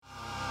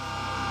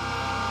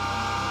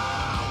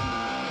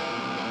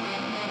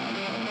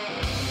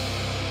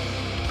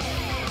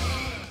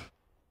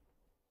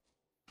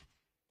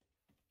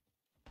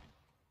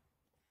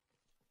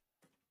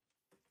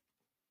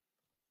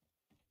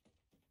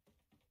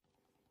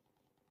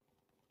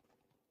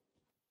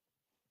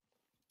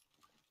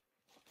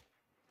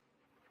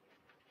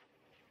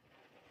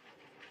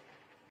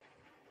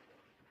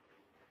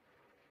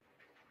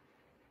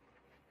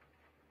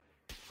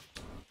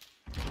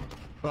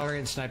Well, we're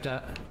getting sniped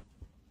at.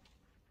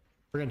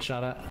 We're getting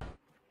shot at.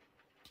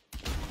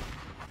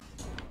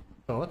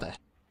 Oh, what the?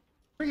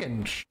 We're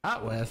getting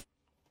shot with.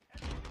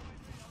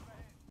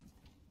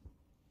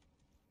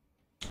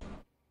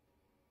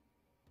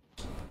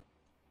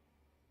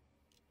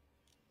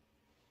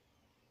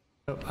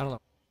 Oh, I don't know.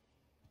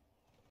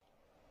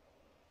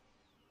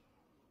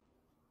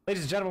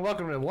 Ladies and gentlemen,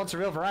 welcome to Once a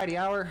Real Variety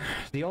Hour,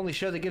 the only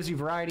show that gives you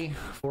variety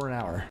for an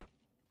hour.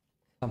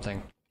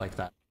 Something like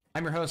that.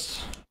 I'm your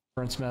host,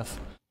 Vern Smith.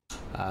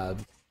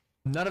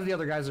 None of the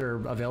other guys are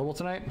available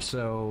tonight,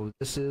 so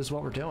this is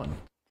what we're doing.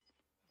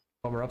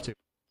 What we're up to.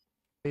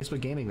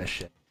 Facebook gaming this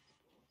shit.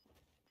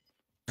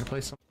 Gonna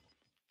play some.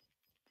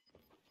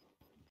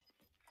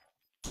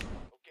 Okay,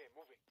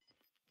 moving.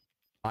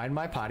 Mind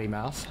my potty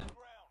mouth.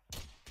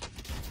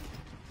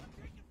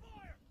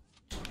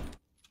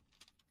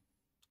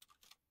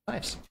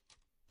 Nice.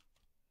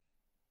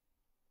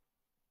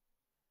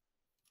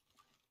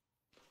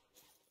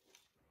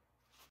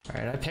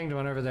 Alright, I pinged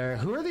one over there.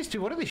 Who are these two?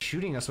 What are they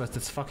shooting us with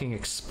that's fucking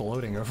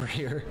exploding over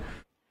here?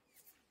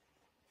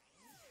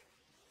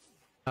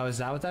 Oh, is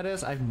that what that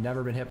is? I've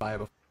never been hit by it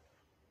before.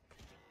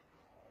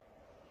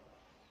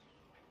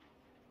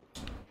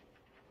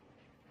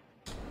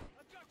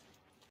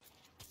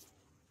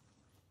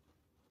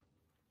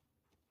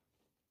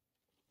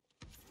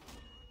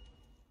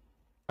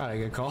 Got a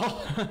good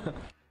call.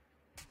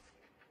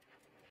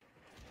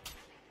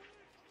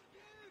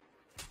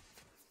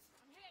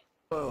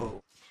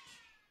 Whoa.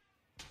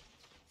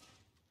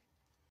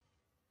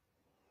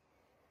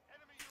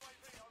 Enemy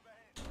UAV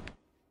overhead.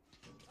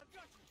 I've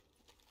got you.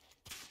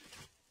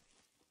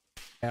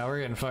 Yeah, we're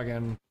getting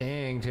fucking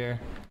dinged here.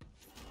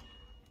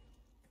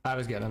 I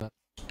was getting it.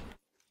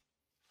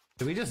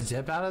 Did we just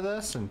dip out of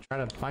this and try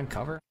to find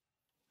cover?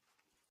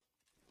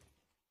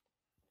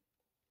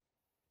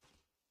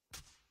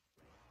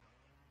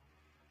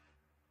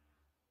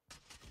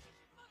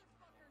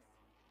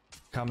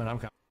 Coming, I'm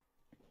coming.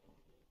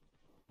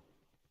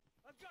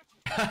 I've got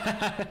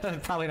you.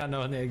 Probably not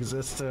knowing they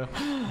exist too.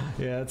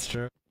 Yeah, that's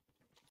true.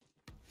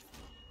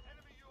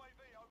 Enemy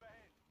UAV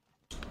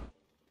overhead.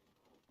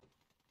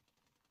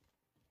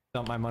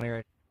 Dump my money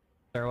right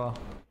there. Well,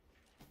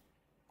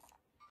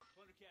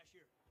 Plunder cash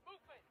here.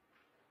 Movement.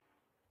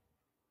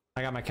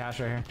 I got my cash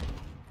right here.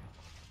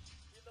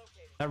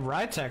 Relocating. That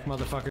Rytech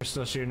motherfucker's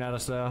still shooting at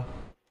us though.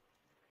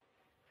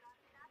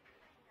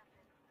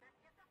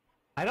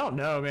 I don't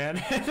know,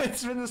 man.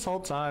 It's been this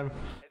whole time.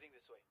 Heading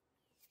this way.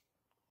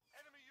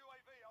 Enemy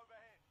UAV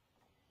overhead.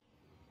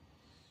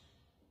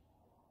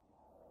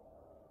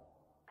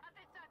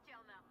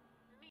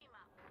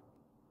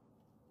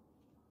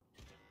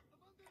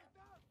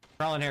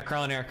 Crawling here,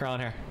 crawling here,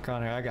 crawling here,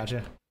 crawling here. I got you.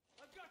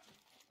 I've got you.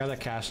 Got that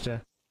cash too.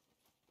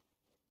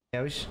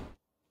 Yeah,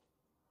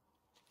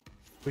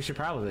 we should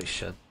probably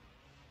should. Is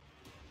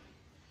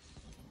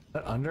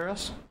that under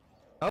us?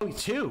 Oh,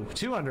 two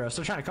under us.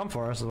 They're trying to come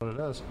for us is what it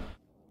is.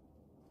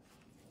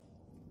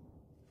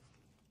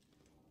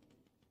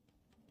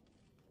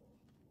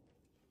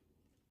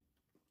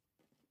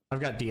 I've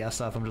got DS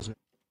stuff. I'm just.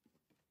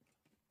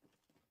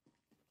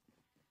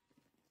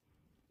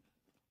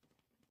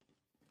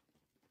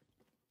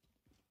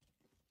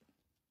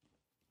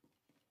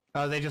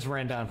 Oh, they just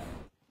ran down.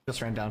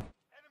 Just ran down.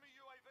 Enemy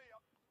UAV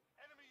up.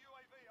 Enemy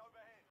UAV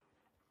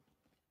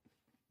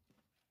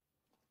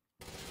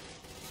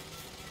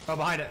overhead. Oh,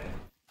 behind it.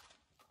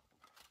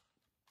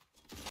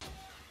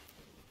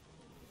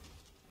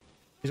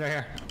 He's right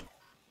here.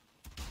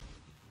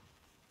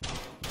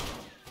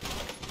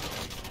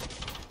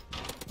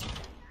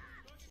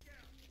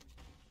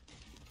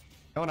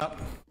 Going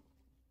up.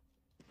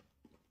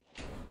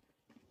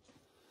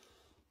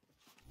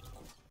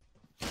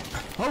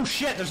 Oh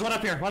shit, there's one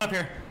up here, one up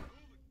here.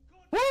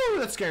 Woo,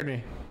 that scared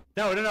me.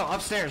 No, no, no,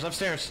 upstairs,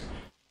 upstairs.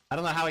 I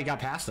don't know how he got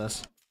past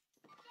us.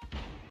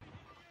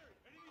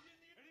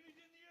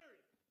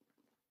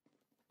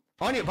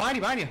 On you, behind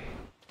you, behind you.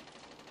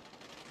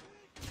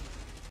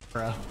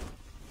 Bruh.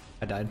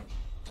 I died.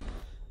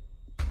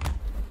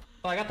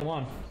 Oh, I got the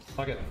one.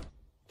 Fuck it.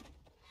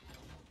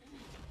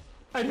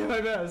 I did my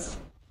best.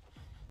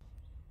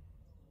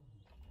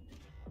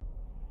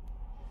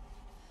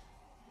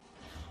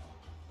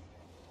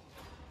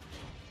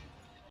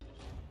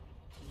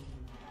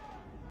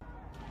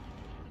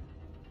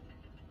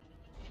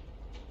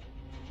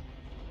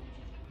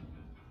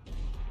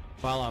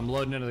 While I'm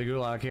loading into the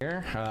gulag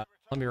here,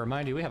 let me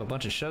remind you we have a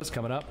bunch of shows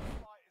coming up.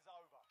 Fight is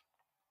over.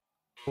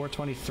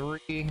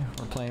 423,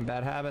 we're playing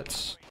Bad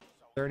Habits.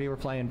 30, we're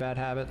playing Bad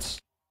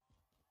Habits.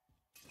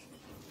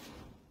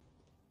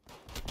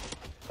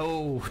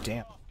 Oh,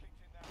 damn.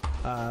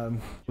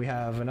 We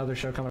have another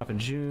show coming up in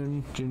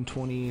June 24th.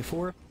 Your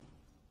team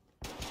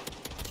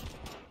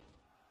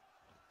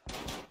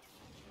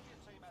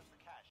has the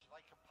cash.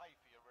 They can pay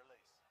for your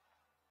release.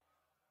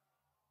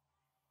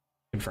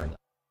 Confirm that.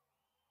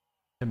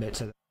 Commit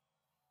to that.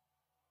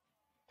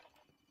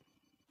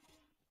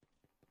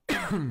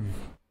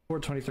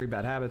 423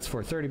 Bad Habits,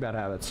 430 Bad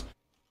Habits,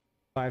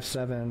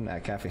 5-7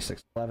 at Cafe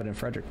 611 in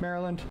Frederick,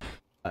 Maryland.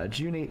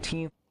 June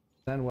 18th,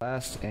 then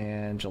West,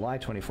 and July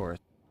 24th,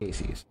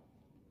 Casey's.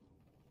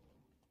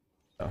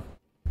 So,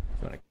 if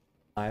you want to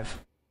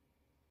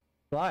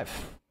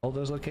live, all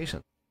those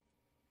locations.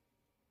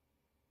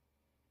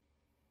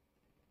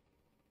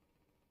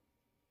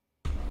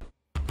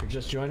 If you're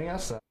just joining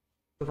us,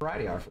 the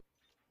Variety Hour.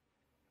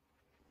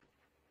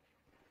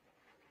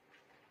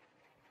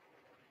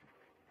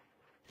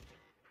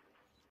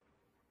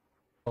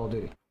 Call of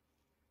Duty.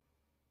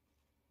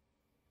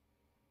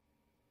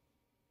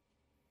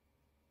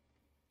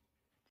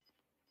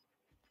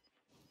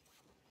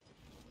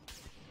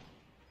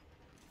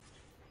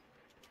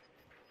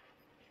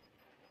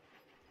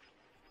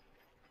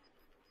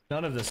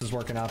 None of this is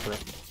working out for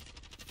it.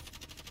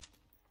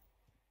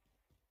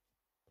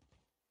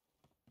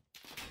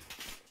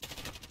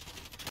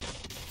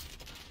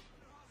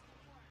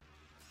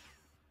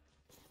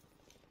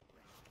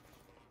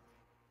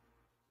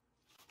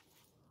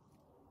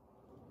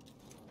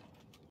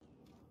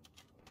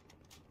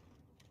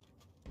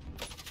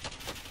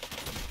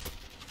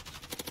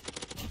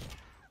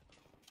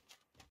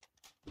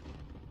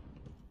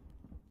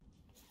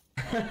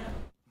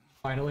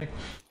 Finally.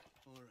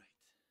 All right.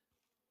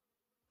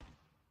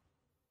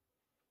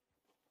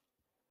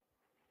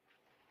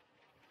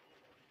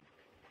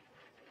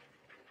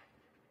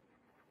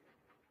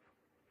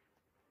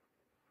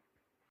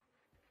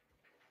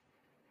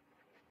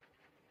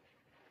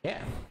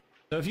 Yeah.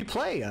 So if you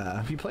play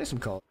some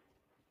Call,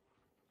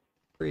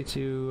 free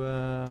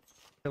to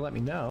let me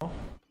know.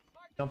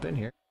 Jump in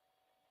here.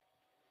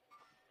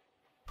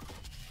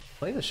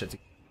 Play this shit.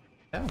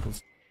 Yeah.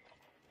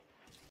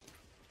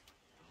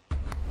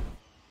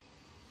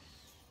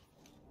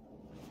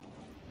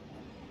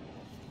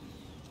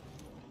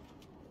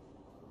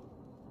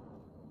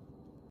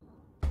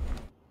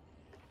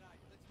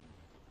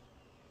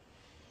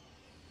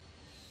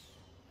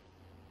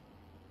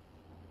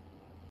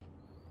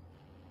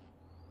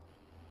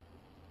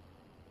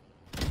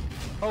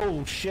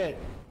 Oh shit.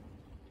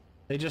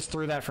 They just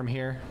threw that from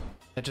here.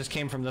 It just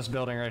came from this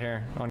building right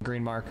here on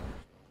green mark.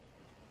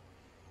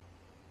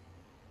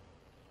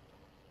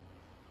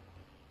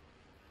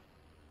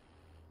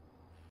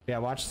 Yeah,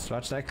 watch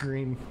that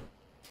green.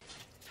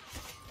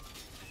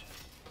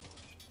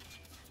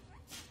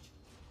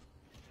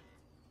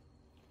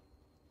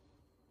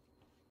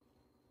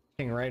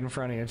 Thing right in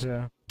front of you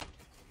too.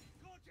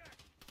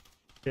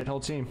 Shit, whole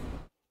team.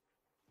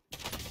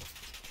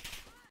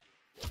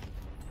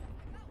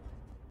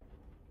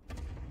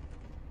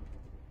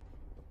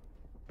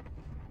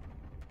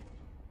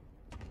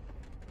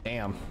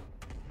 Damn.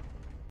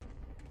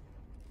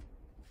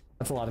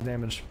 That's a lot of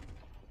damage.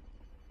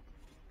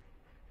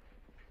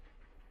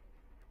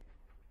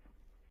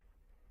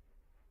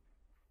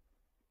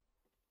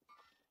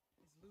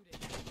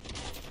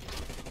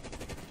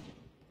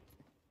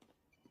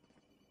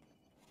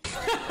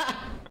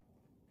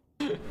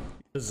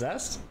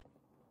 Possessed?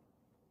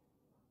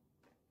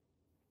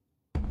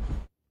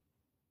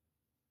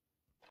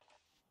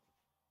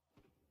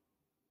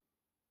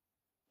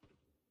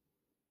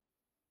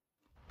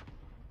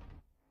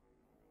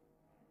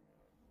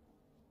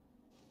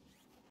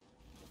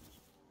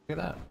 Look at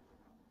that.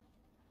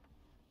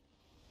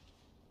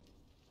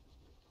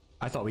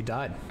 I thought we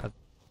died.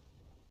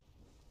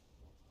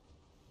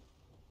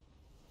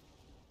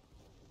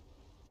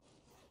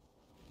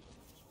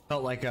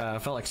 Felt like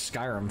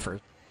Skyrim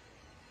first.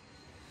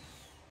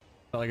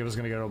 Felt like it was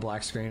gonna go to a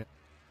black screen.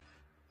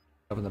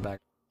 Open the back.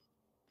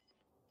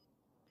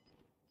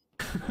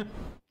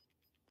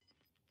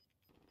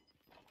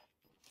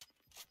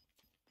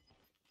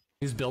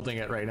 He's building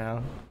it right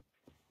now.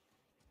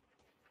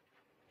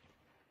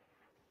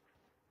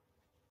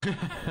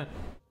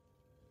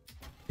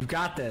 You've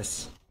got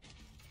this.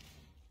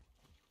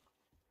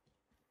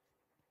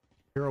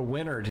 You're a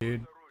winner,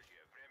 dude.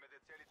 Оружие. Время до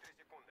цели 3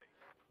 секунды.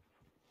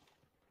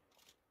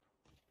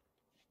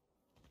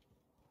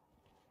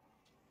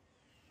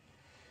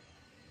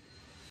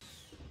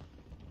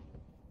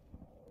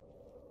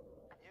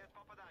 Нет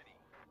попаданий.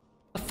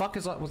 What the fuck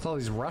is up with all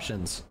these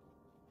Russians?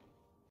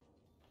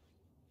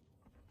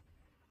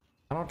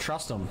 I don't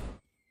trust them.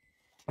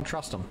 I don't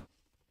trust them.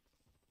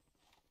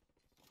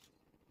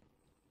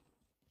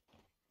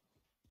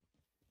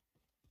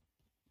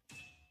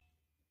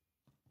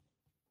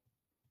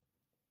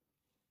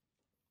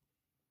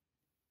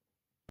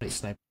 Pretty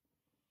snipe.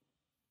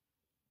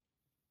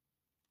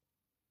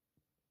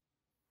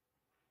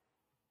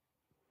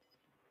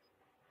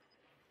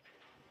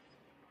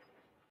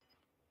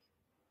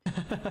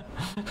 Got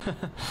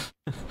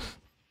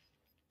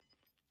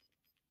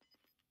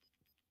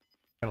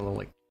a little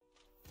like.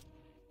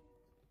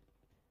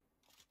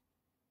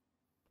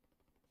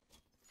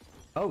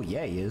 Oh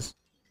yeah, he is.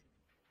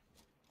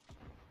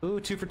 Ooh,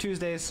 2 for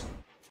Tuesdays.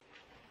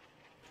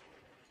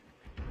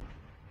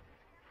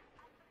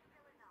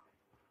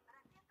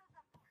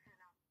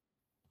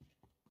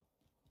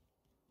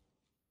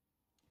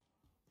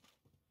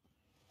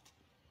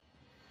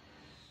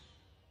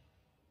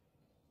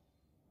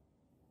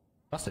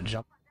 Must have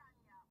jumped.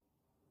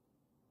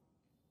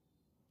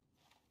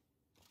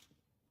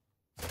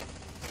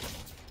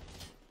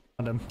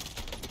 Found him.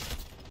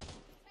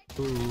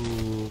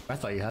 Ooh, I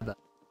thought you had that.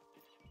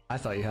 I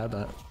thought you had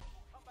that.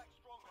 Come back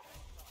stronger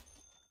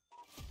next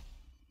time.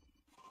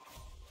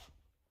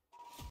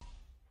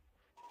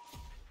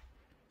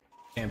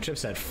 Damn, Chip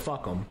said,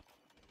 fuck them.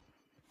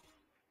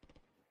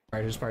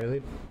 Alright, who's party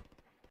lead?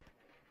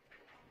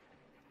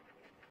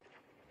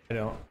 I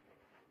don't.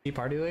 He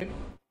party lead?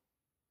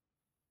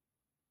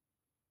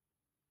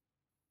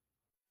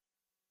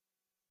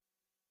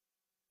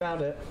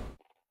 Found it.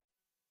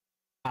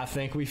 I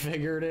think we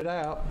figured it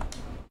out.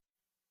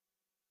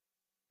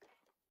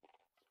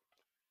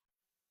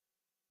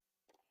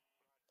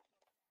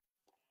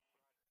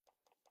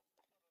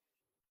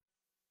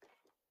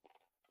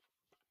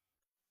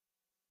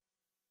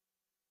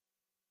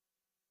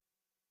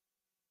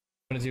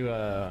 Want to do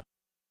a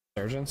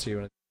surgeon? So you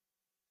want to?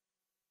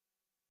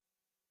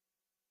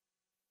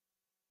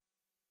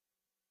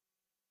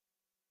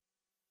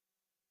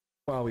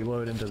 While we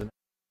load into the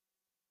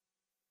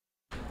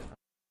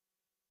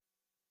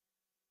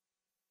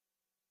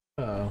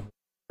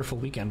wonderful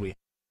weekend we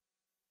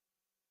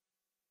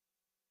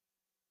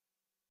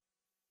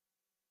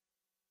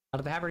out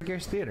of the Havard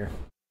Gears Theater.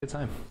 Good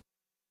time.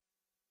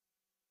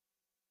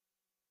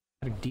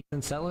 Had a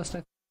decent set list. I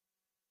think.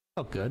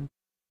 Felt good.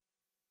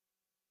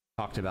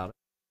 Talked about it.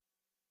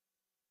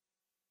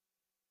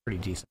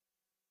 Pretty decent.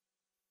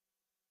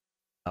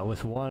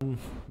 With one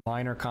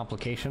minor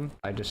complication,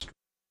 I just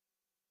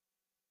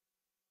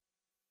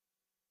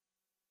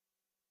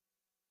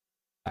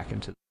back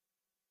into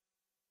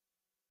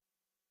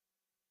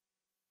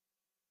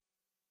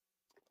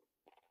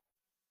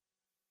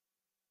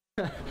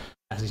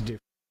as you do.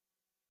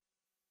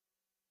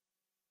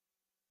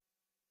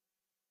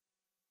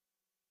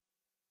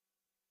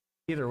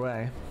 Either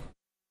way,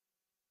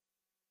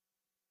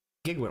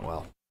 gig went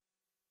well.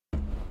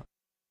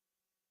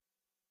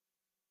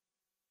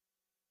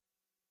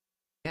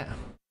 Yeah.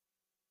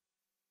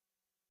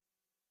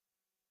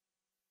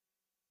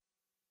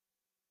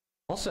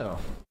 Also,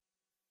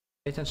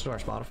 pay attention to our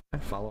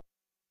Spotify. Follow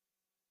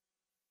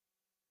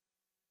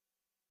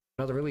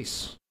another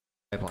release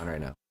pipeline right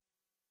now.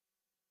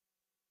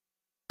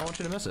 I don't want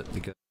you to miss it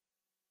because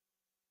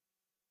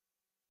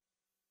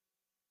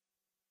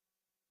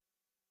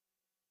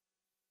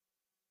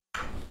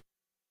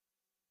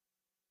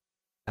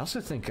I also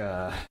think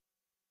yeah,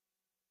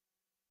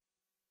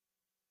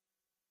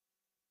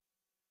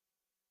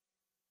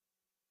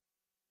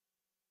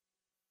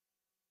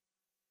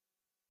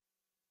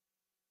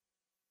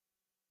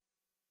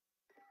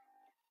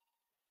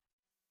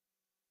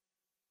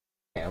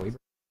 we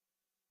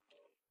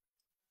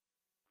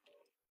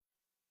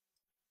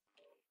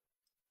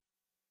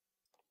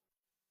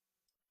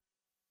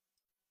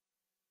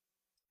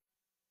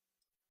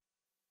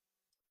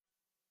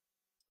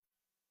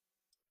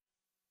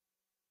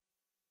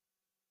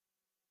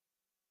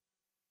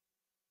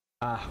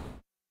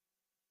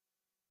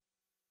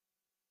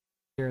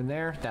here and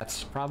there.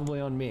 That's probably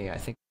on me. I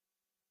think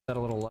set a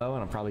little low,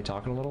 and I'm probably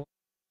talking a little.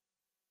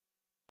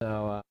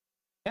 So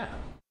yeah,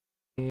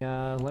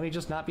 let me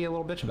just not be a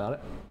little bitch about it.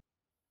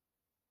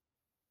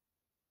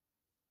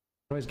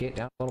 Always gate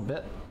down a little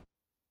bit.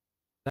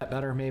 That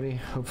better, maybe.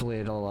 Hopefully,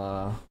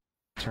 it'll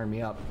turn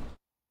me up.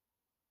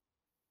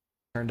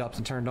 Turned up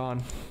and turned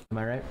on. Am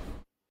I right?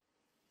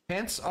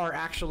 Pants are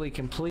actually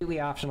completely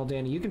optional,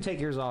 Danny. You can take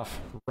yours off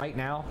right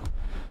now,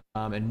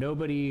 and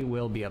nobody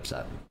will be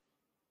upset.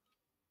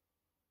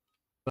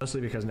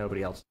 Mostly because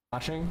nobody else is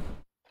watching.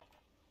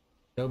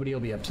 Nobody will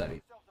be upset.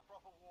 Yourself the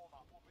proper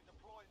warm-up. We'll be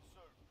deploying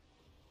soon.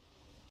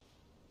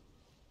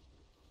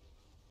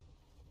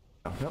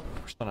 Oh, nope,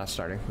 we're still not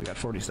starting. We got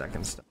 40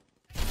 seconds.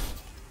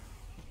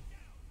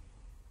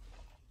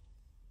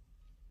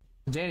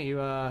 Danny, you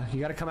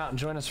got to come out and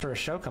join us for a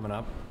show coming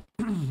up.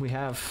 We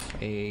have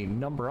a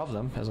number of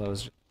them, as I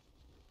was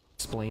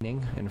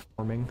explaining,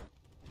 informing.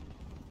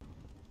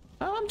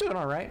 I'm doing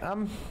all right.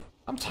 I'm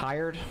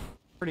tired,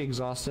 pretty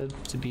exhausted,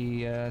 to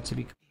be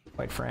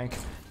quite frank.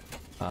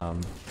 The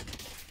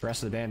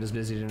rest of the band is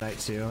busy tonight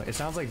too. It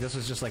sounds like this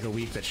was just like a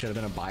week that should have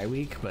been a bye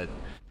week, but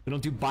we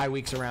don't do bye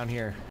weeks around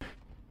here.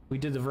 We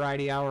did the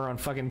variety hour on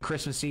fucking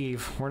Christmas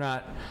Eve. We're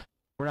not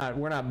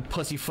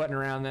pussyfooting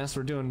around this.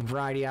 We're doing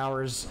variety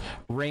hours,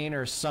 rain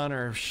or sun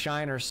or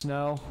shine or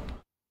snow,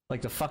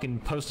 like the fucking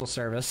postal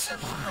service.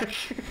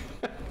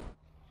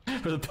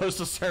 For the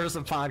postal service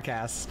of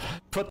podcasts.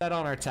 Put that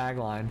on our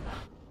tagline.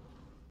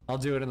 I'll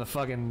do it in the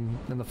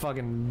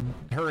fucking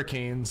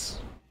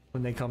hurricanes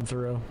when they come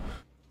through.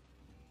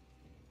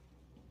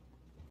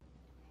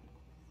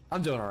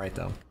 I'm doing all right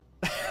though.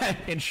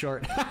 In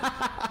short.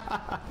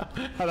 How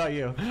about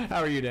you?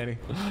 How are you, Danny?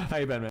 How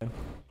you been, man?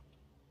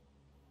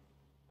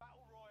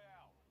 Battle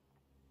Royale.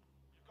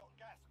 You've got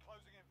gas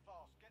closing in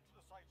fast. Get to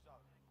the safe zone.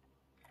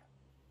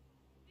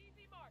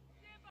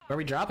 Where are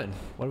we dropping?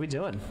 What are we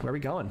doing? Where are we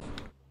going?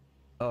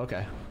 Oh,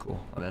 okay. Cool.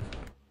 I'm in.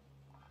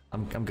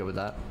 I'm good with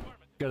that.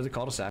 Go to the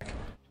cul-de-sac.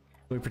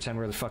 We pretend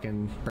we're the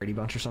fucking Brady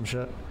Bunch or some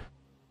shit.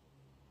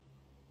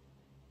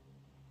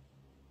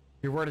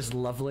 Your word is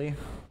lovely.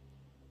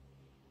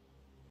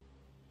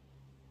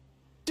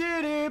 Dude,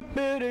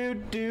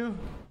 Do-do-do-do-do.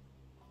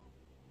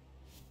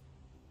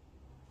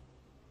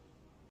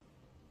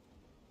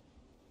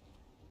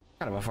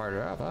 Kind of a far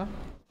drop, huh?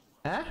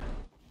 Huh?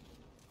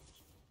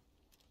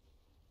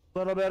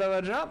 Little bit of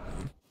a jump.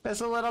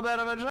 It's a little bit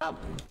of a jump.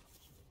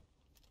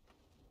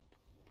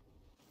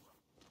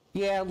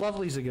 Yeah,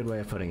 lovely's a good way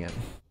of putting it.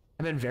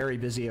 I've been very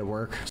busy at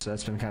work, so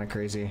that's been kind of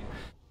crazy.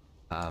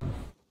 I've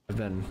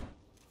been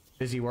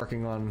busy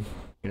working on,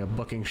 you know,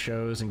 booking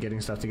shows and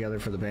getting stuff together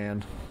for the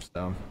band,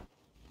 so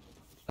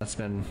that's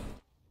been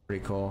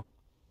pretty cool.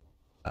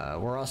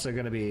 We're also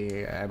going to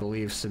be, I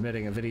believe,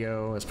 submitting a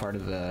video as part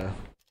of the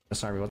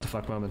Army What the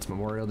Fuck Moments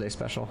Memorial Day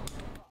special.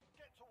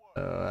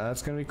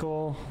 That's going to be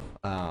cool.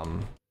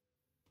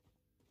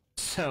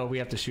 So we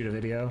have to shoot a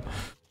video,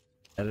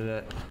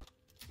 edit it,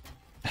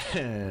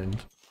 and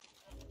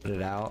put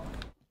it out.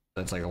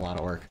 That's like a lot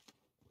of work.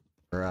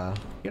 For,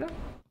 you know,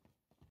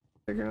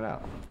 figuring it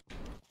out.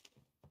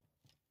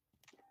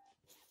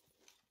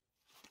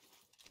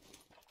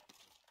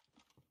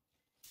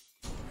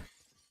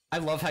 I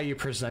love how you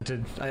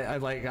presented. I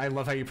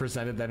love how you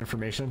presented that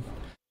information,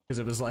 because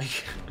it was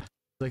like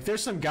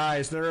there's some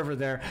guys, they're over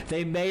there.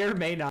 They may or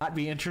may not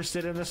be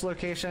interested in this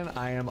location.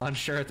 I am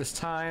unsure at this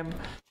time.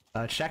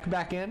 Check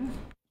back in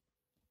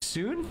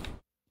soon,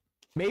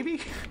 maybe. I'm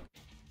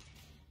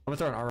gonna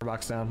throw an armor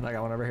box down. I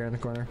got one over here in the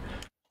corner.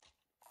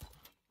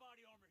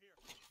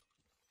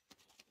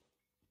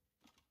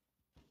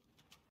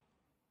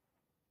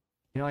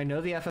 You know, I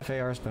know the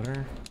FFAR is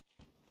better.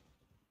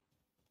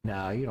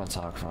 No, you don't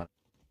talk fun.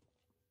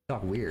 You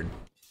talk weird.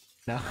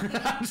 No,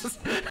 I'm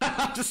just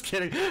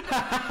kidding.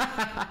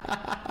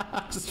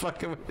 I'm just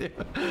fucking with you.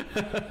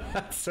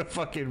 That's so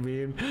fucking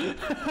mean.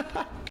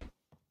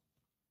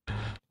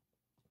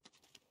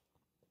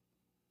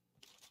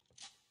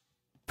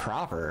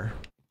 Proper.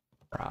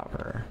 I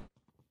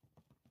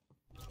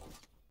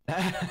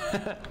was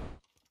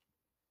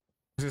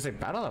gonna say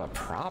battle of a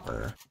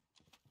proper.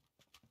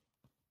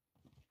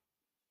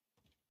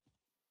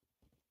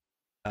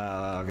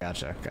 Oh,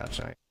 gotcha.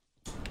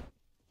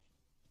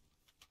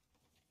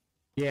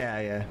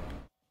 Yeah.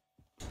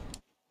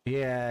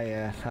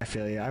 I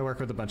feel you. I work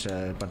with a bunch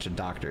of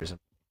doctors,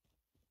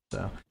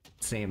 so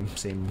same.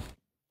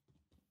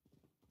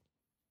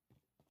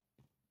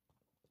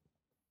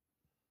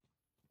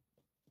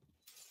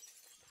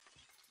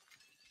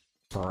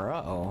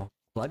 Bro,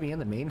 let me in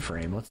the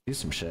mainframe. Let's do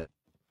some shit.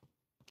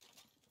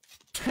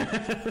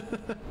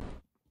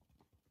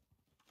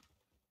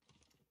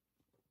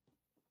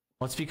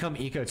 Let's become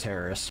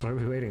eco-terrorists. What are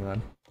we waiting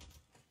on?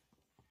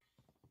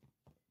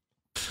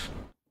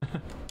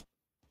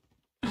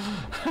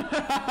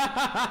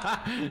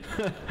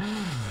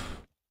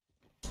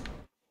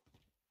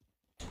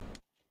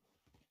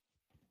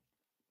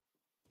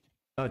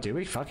 Oh, do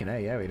we? Fucking A,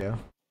 yeah we do.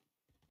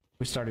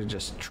 We started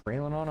just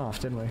trailing on off,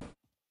 didn't we?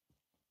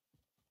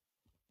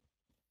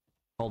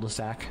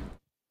 Cul-de-sac.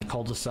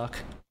 Cul-de-sac.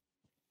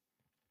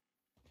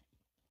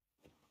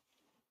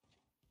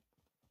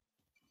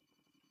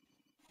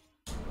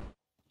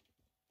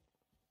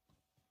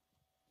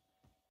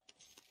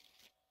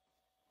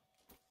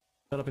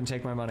 Shut up and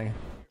take my money.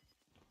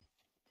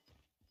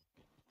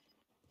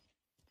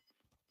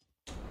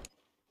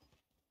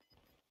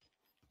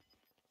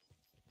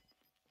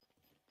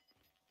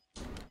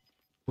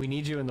 We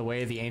need you in the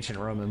way of the ancient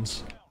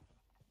Romans.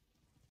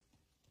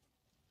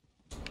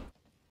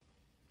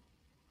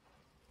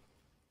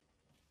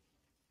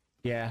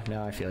 Yeah,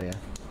 no, I feel ya.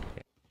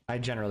 I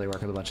generally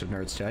work with a bunch of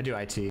nerds too. I do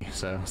IT,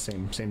 so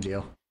same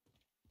deal.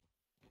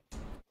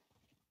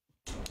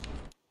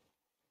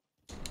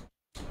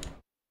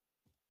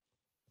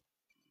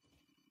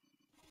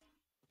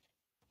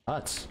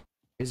 Nuts.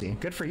 Easy.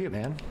 Good for you,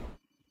 man.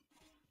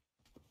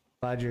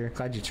 Glad you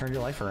turned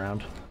your life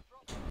around.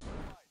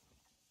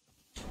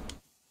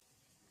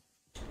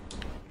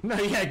 No,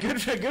 yeah,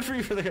 good for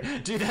you for the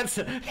dude. That's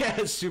yeah,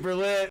 it's super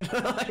lit.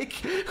 Like,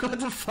 what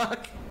the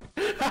fuck?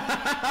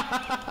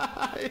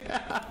 Yeah.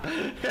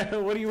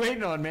 What are you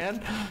waiting on,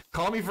 man?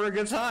 Call me for a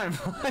good time.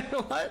 Like,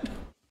 what?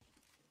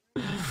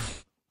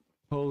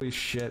 Holy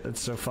shit,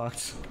 that's so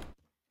fucked.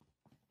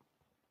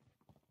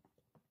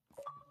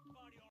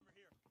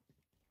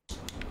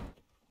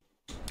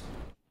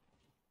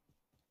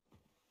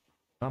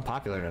 I'm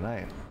popular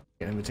tonight.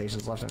 Get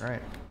invitations left and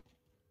right.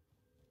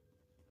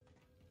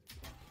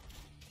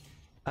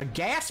 A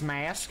gas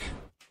mask?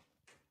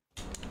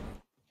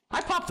 I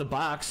popped the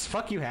box.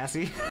 Fuck you,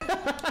 Hassie.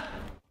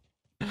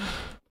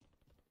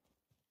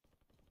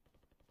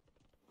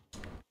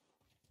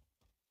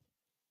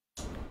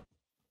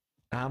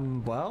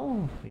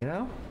 Well, you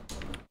know,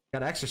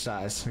 gotta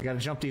exercise. We gotta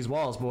jump these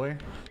walls, boy.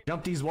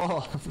 Jump these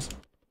walls.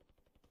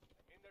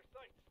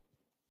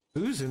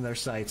 Who's in their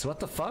sights?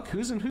 What the fuck?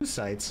 Who's in whose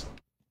sights?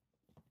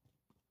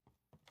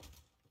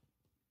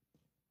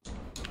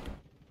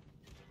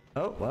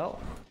 Oh, well.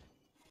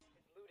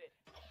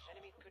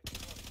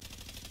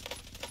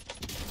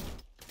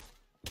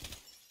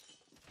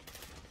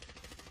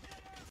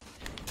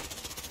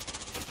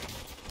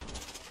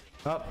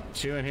 Oh,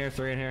 2 in here,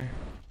 3 in here.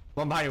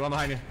 One behind you, one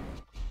behind you.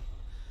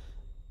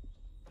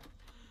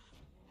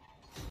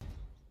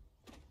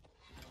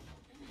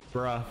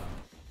 Bruh.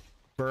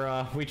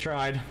 Bruh, we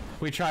tried.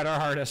 We tried our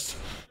hardest.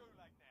 Gulag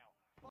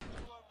now. Fuck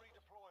your own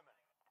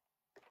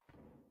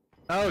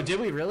redeployment. Oh, did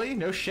we really?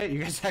 No shit, you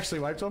guys actually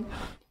wiped them?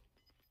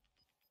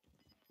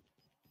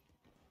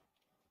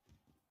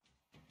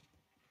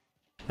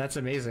 That's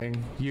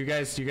amazing. You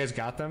guys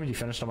got them? You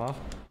finished them off?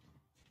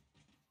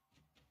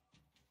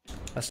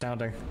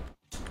 Astounding.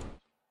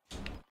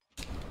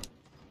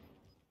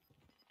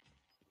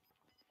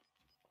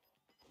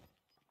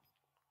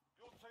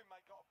 Your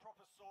teammate got a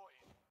proper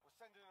sorting. We're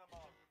sending them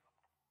on.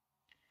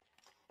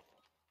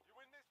 You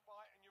win this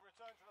fight and you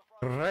return to the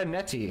front.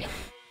 Renetti. You're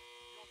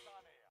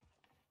done here.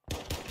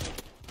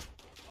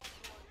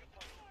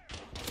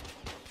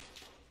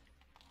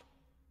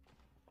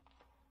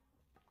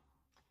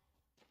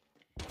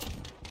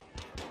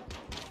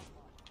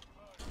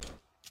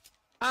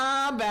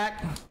 I'm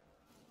back.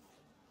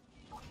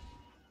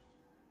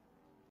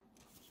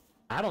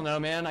 I don't know,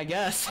 man. I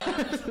guess.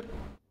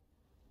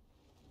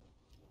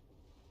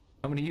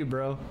 Coming to you,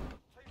 bro. Teammate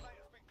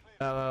has been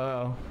cleared.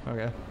 Oh,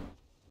 okay. I'm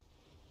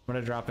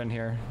gonna drop in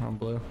here on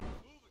blue.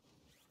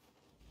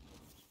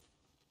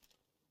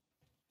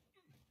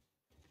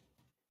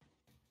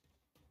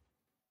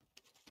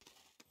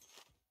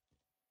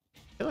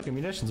 Hey, look, a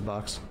munitions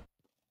box.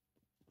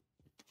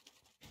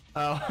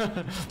 Oh,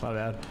 my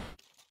bad.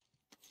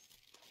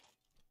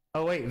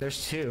 Oh wait,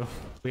 there's two.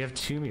 We have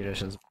two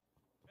munitions.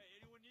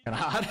 Kinda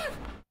odd.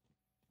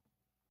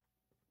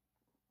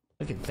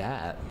 Look at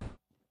that.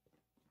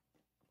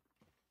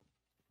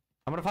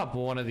 I'm gonna pop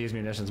one of these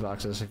munitions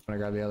boxes if you wanna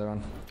grab the other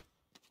one.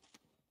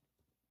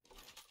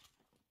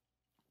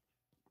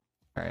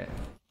 Alright.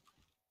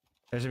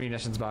 There's a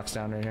munitions box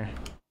down right here. Hey,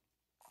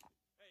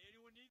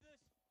 anyone need this?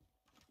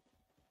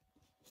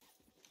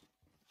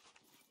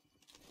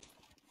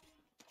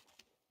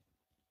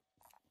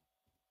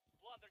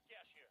 Blunder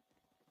cash here.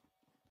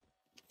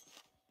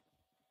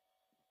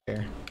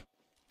 Here.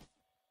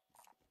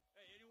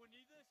 Hey, anyone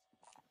need this?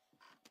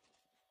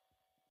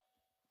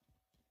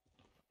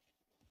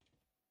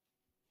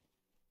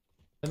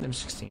 An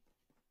M16.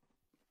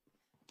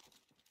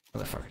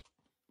 Motherfucker.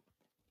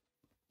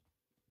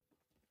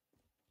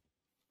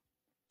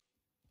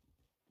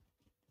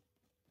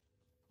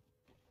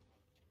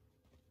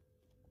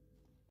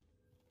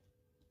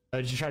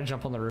 Did you try to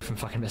jump on the roof and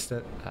fucking missed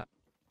it?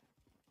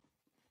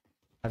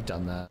 I've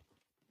done that.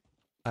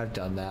 I've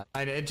done that.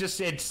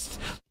 It's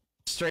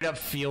straight up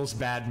feels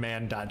bad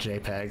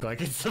man.jpg. Like,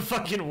 it's the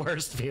fucking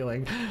worst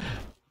feeling.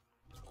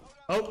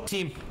 Oh,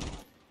 team.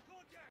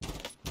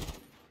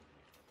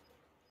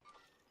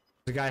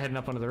 There's a guy heading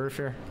up onto the roof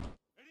here.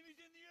 Enemies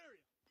in the area.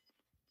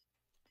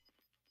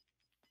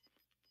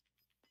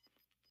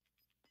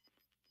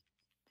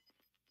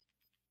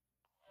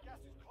 Gas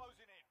is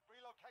closing in.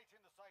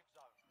 Relocating the safe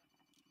zone.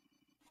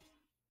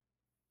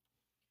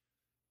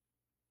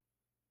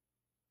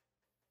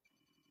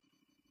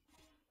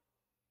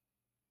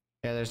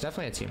 Yeah, there's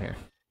definitely a team here.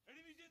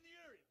 Enemies in the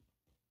area.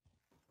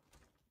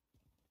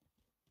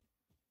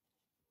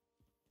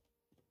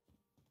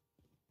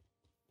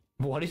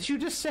 What did you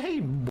just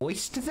say?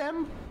 Moist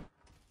them?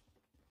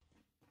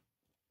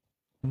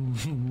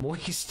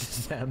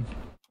 Moist them.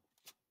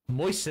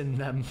 Moisten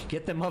them.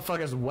 Get them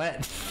motherfuckers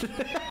wet.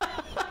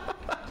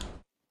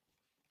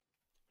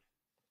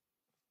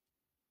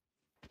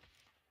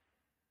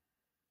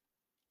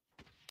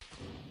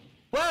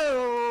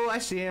 Whoa! I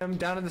see him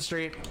down in the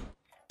street. Moving.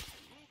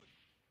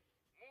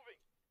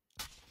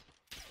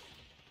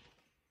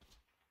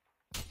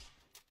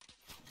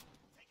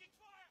 Taking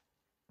fire.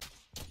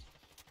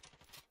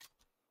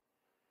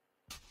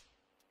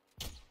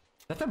 Is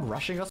that them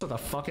rushing us with a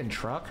fucking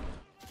truck?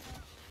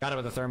 Got it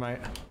with a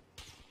thermite.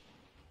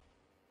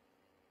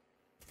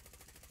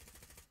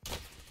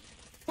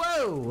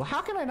 Whoa!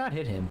 How can I not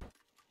hit him?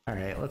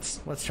 Alright, let's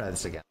try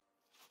this again.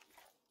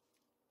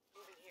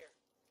 Moving here.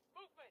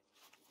 Movement.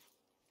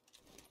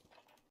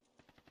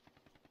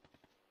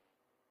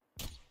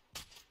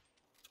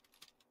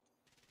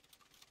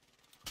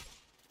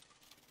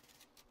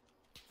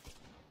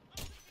 I'm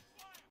taking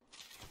fire.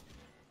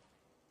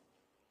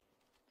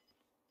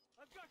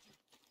 I've got you.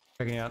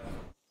 Picking up.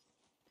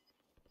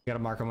 You gotta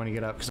mark him when you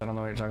get up, because I don't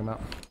know what you're talking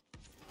about.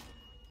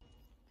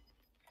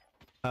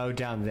 Oh,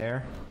 down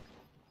there.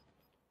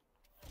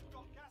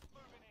 Got gas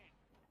moving in.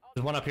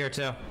 There's one up here,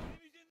 too. Enemies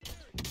in the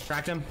area.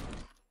 Cracked him.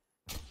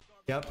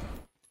 Yep.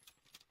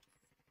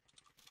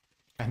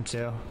 I'm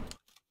too.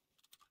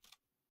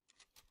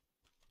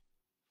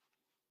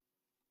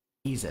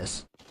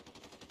 Jesus.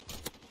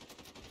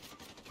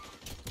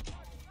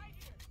 Right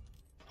here.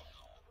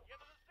 Get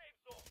to the safe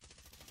zone.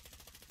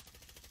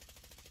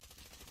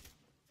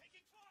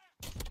 Taking fire.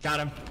 Got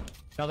him.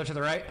 Another to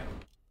the right.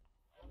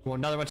 Well,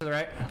 another one to the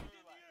right. In the area.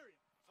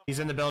 He's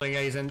in the building.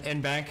 Yeah, he's in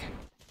bank.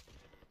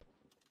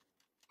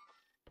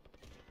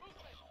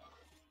 Movement.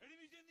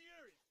 Enemies in the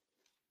area.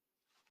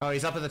 Oh,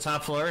 he's up at the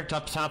top floor.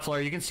 Top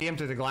floor. You can see him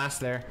through the glass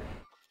there. At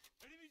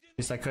Enemies in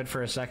least I could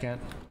for a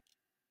second.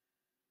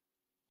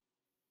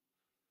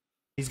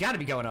 He's got to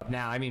be going up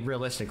now. I mean,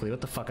 realistically, what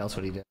the fuck else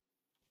would he do?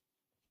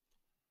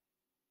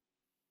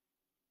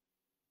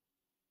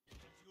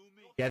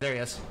 Yeah, there he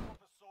is.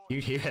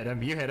 You hit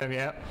him. You hit him.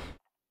 Yep.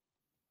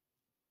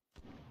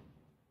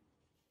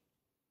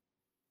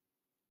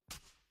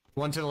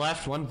 One to the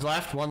left. One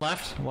left. One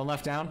left. One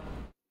left down.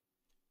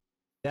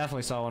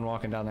 Definitely saw one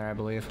walking down there, I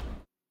believe.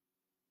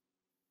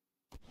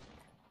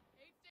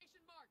 Aid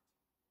station marked.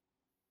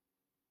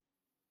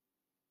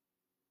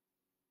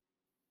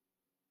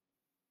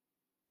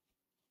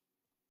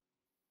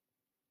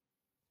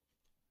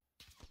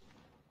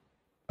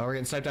 Oh, we're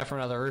getting sniped out from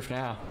another roof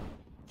now.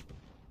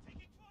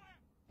 Taking fire.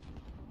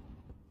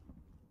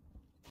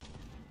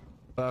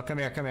 Oh, come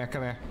here, come here,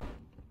 come here.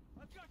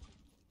 I've got you.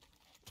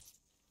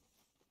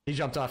 He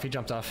jumped off, he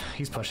jumped off.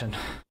 He's pushing.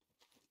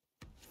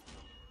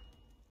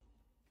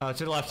 Oh,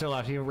 to the left, to the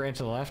left. He ran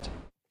to the left.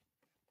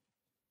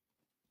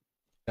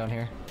 Down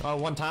here. Oh,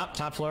 one top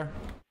floor.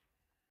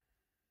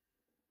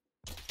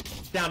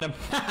 Downed him.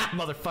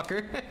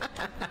 Motherfucker.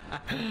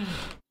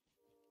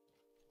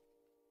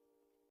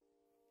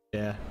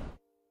 Yeah.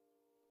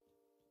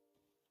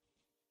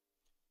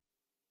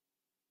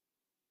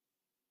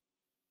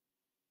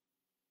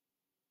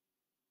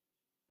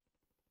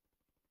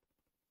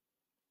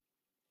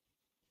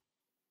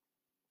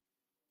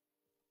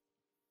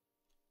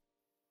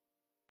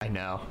 I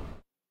know.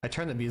 I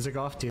turned the music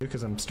off too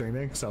because I'm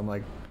streaming, so I'm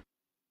like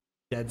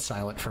dead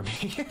silent for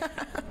me.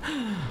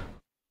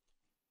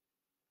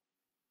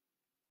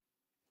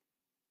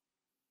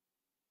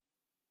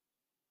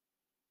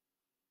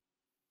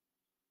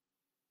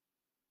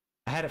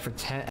 I had it for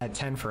 10 at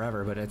 10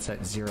 forever, but it's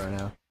at 0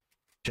 now.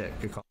 Shit,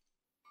 good call.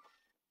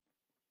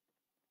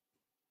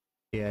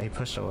 Yeah, he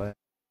pushed away.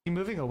 He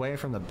moving away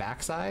from the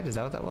backside? Is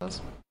that what that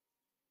was?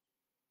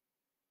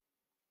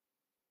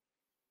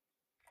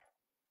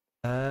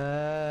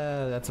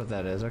 That's what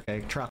that is.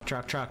 Okay, truck.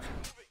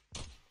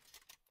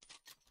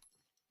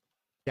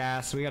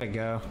 Gas, we gotta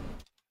go.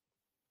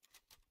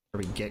 Or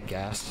we get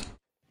gas.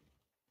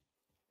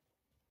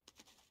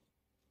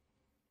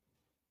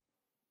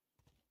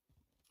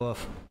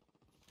 Woof.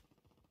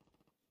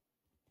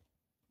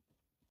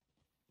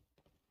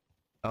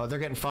 Oh, they're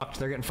getting fucked.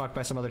 They're getting fucked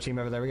by some other team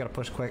over there. We gotta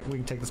push quick. We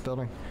can take this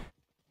building.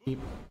 Keep.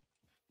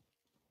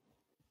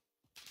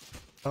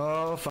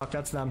 Oh, fuck.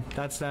 That's them.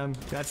 That's them.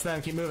 That's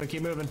them. Keep moving.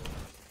 Keep moving.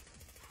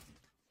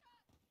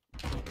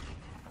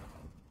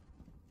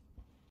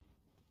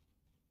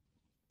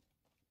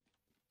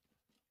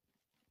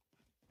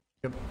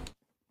 Yep.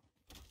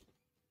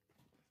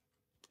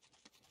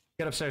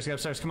 Get upstairs. Get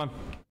upstairs. Come on.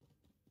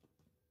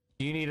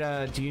 Do you need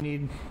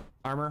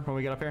armor when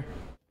we get up here?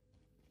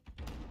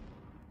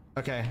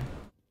 Okay.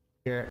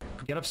 Here,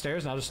 get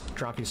upstairs and I'll just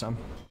drop you some.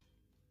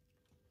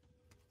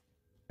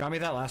 Drop me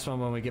that last one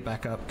when we get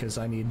back up, because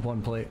I need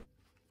one plate.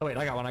 Oh wait,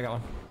 I got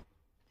one.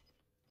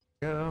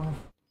 Go.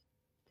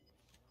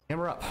 And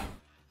we're up.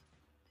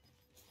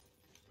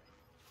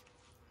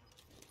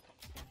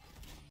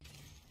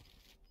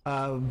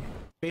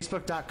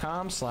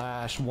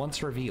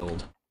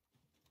 Facebook.com/once-revealed.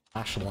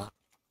 /live.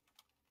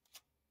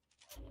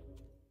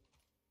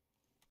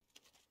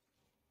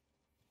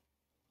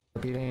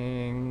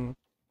 Repeating.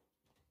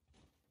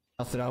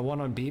 One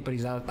on beat, but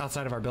he's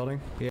outside of our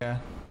building. Yeah.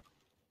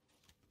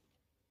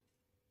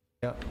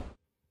 Yep.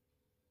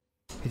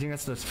 You think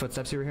that's the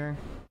footsteps you were hearing?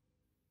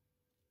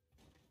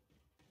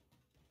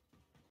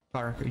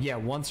 Car. Yeah,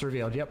 once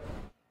revealed. Yep.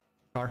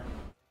 Car.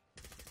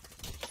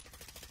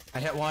 I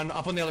hit one.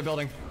 Up on the other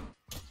building.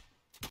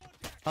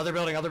 Other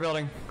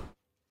building.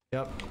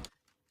 Yep.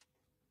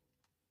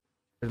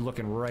 They're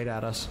looking right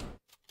at us.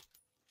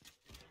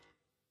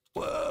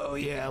 Whoa,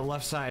 yeah,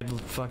 left side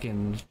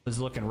fucking was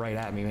looking right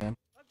at me, man.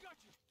 I've got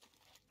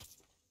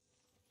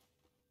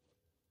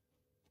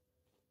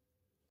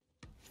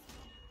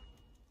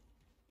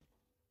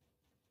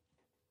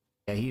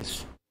you. Yeah,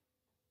 he's...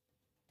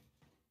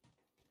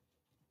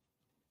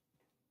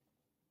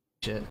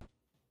 Shit.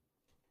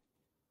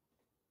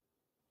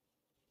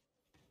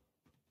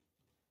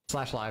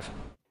 /live.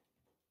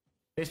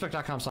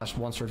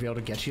 Facebook.com/once-revealed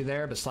to get you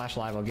there, but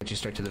 /live will get you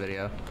straight to the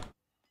video.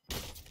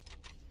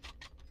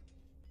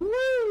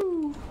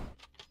 Woo!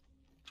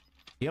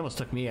 He almost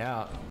took me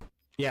out.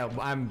 Yeah,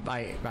 I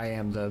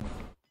am the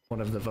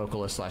one of the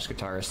vocalists /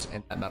 guitarists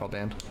in that metal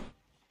band. Victory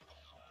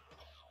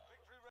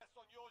rests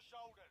on your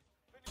shoulders.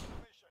 Finish the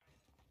mission.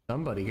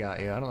 Somebody got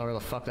you. I don't know where the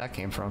fuck that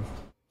came from.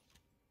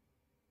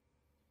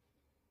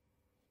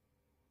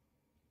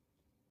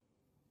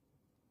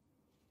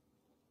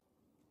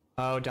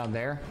 Oh, down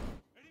there?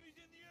 Enemies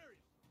in the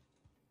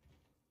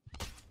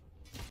area.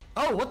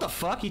 Oh, what the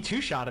fuck? He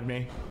two-shotted me.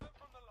 Learn from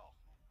the loss.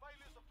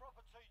 Failure's a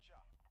proper teacher.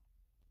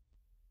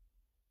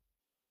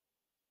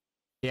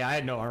 Yeah, I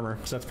had no armor,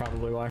 so that's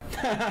probably why.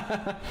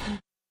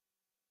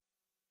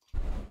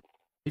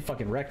 He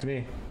fucking wrecked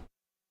me.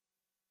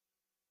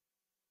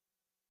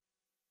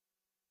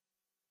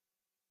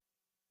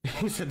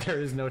 He said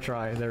there is no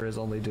try, there is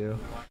only do.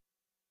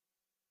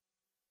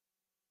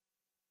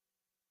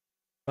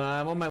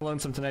 I'm on my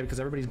lonesome tonight because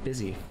everybody's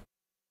busy.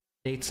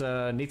 Nate's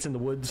in the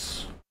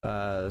woods.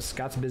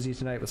 Scott's busy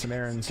tonight with some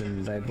errands,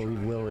 and I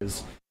believe Will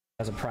has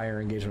a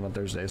prior engagement on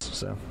Thursdays,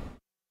 so.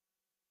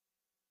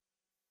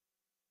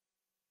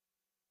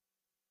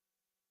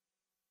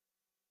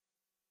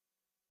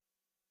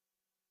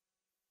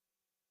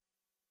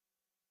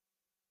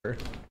 You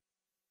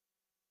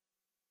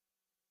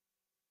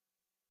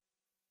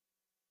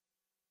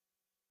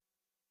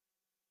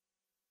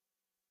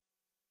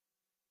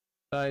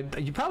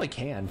probably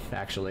can,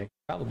 actually.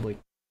 Probably.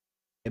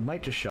 It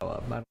might just show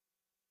up.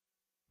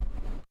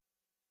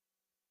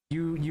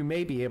 You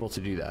may be able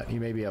to do that. You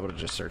may be able to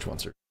just search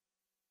once or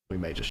we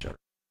may just show it.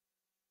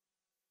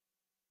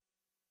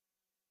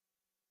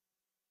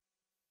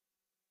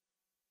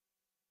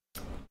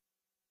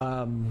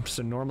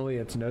 So normally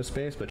it's no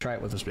space, but try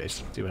it with a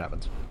space. See what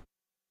happens.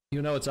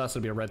 You know it's us,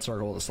 it'll be a red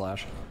circle with a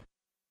slash.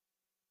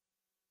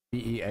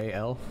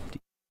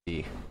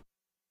 B-E-A-L-D.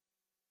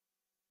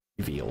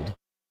 Revealed.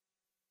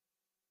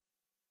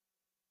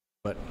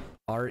 But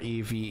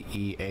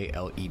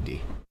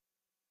R-E-V-E-A-L-E-D.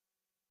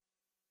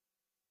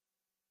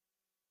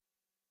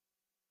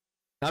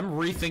 I'm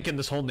rethinking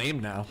this whole name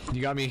now.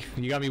 You got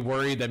me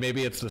worried that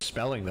maybe it's the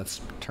spelling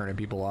that's turning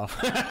people off.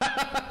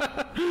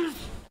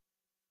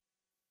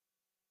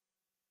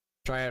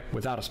 Try it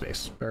without a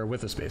space, or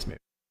with a space maybe.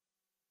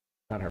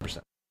 Not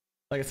 100%.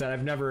 Like I said,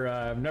 I've never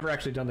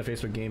actually done the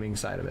Facebook gaming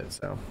side of it,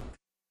 so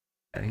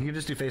yeah, you can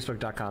just do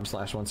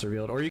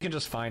facebook.com/oncerevealed, or you can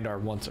just find our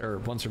once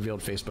revealed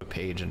Facebook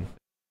page and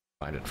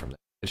find it from there.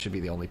 It should be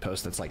the only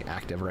post that's like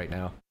active right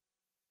now.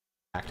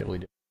 Actively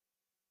do.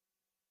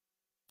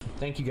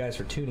 Thank you guys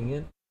for tuning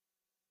in.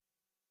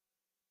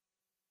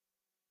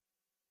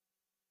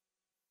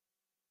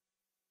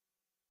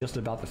 Just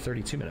about the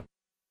 32-minute.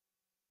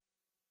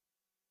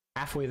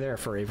 Halfway there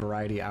for a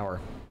variety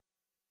hour.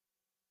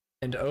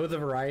 And oh, the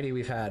variety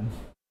we've had.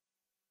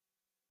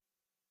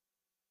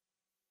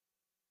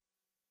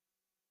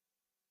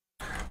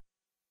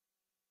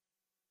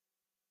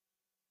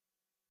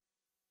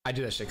 I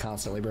do that shit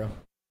constantly, bro.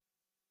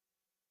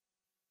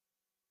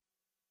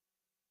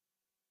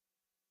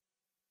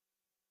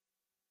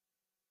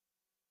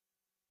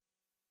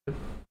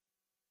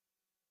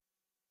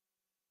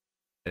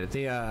 The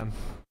yeah.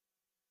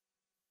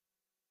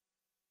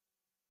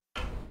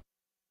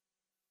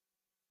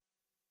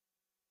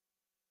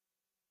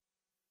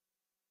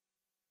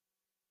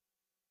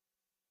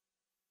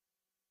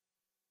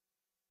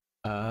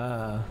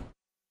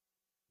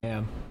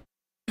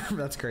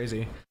 That's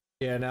crazy.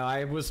 Yeah, no,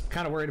 I was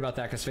kind of worried about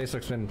that because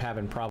Facebook's been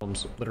having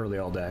problems literally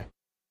all day.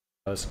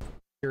 I was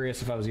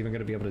curious if I was even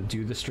going to be able to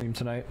do the stream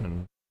tonight,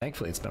 and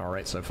thankfully it's been all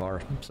right so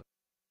far. So.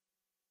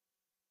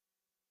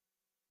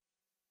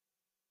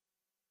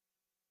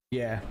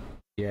 Yeah,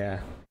 yeah,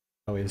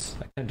 always.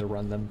 I tend to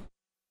run them.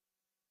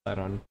 I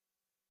don't.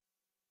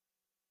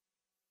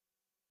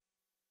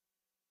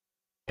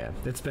 Yeah,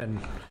 it's been.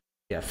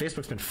 Yeah,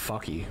 Facebook's been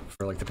fucky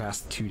for like the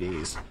past 2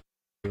 days.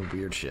 Doing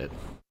weird shit.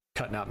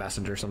 Cutting out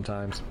Messenger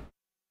sometimes.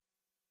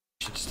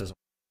 Shit just doesn't.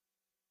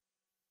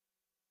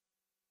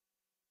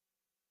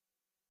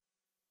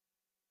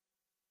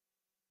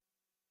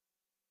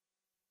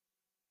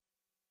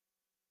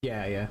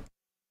 Yeah, yeah.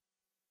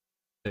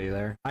 See you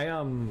there.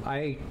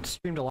 I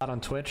streamed a lot on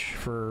Twitch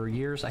for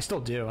years. I still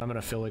do. I'm an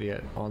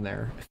affiliate on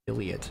there. An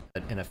affiliate.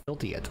 I'm an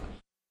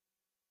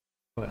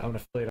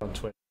affiliate on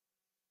Twitch.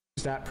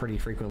 Use that pretty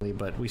frequently,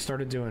 but we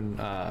started doing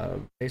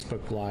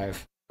Facebook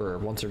Live for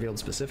Once Revealed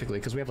specifically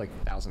because we have like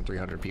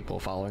 1,300 people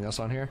following us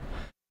on here.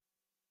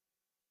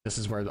 This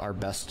is where our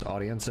best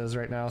audience is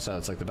right now, so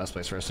it's like the best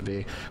place for us to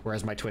be.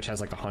 Whereas my Twitch has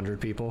like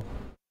 100 people.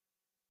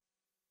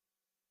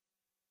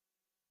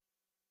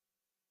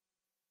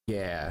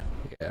 Yeah,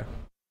 yeah.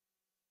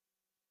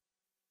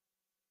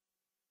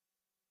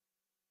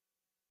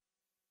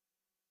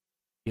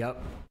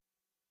 Yep.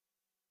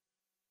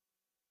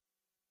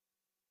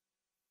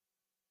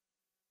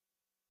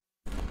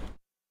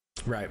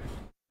 Right.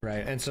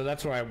 Right. And so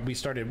that's why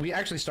we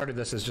actually started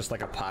this as just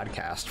like a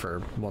podcast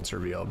for Once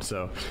Revealed.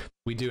 So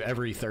we do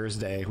every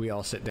Thursday, we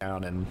all sit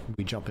down and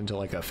we jump into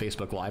like a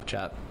Facebook live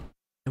chat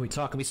and we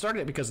talk. And we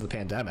started it because of the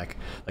pandemic,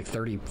 like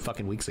 30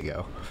 fucking weeks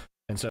ago.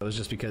 And so it was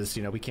just because,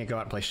 we can't go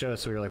out and play shows.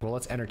 So we were like, well,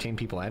 let's entertain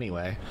people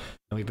anyway.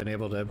 And we've been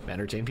able to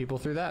entertain people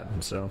through that.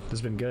 And so this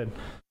has been good.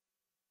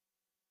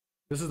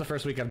 This is the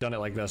first week I've done it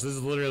like this. This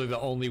is literally the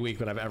only week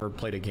that I've ever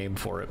played a game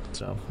for it.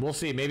 So we'll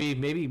see.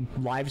 Maybe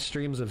live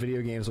streams of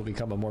video games will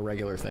become a more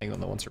regular thing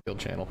on the Once Revealed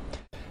channel.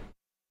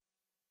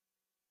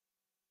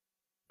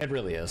 It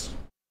really is.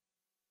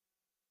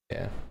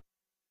 Yeah.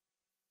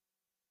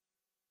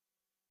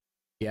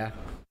 Yeah,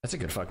 that's a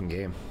good fucking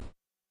game.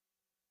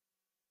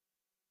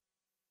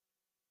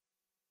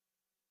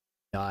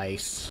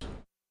 Nice.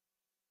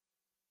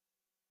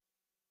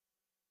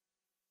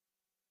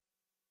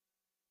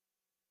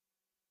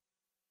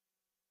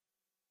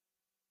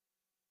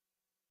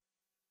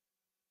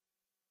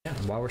 Yeah,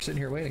 while we're sitting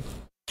here waiting.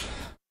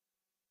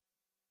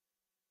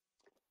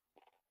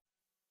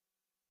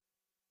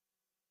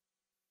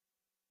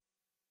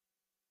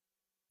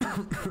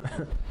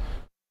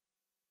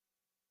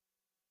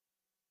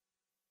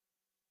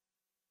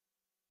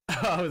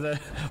 Oh,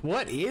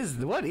 what is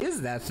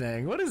that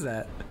thing? What is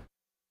that?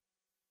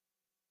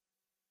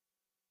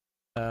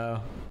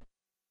 Oh.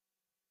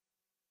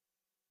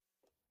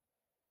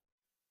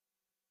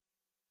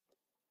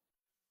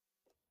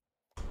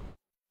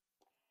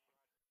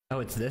 Oh,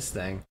 it's this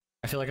thing.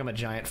 I feel like I'm a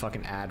giant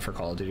fucking ad for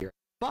Call of Duty.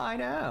 Buy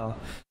now!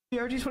 The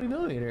RG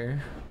 20mm.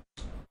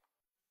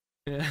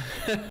 Yeah.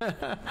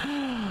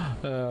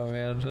 Oh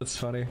man, that's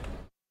funny.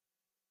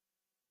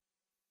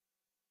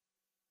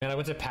 Man, I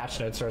went to patch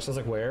notes first. I was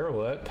like, where?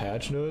 What?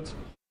 Patch notes?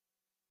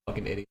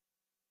 Fucking idiot.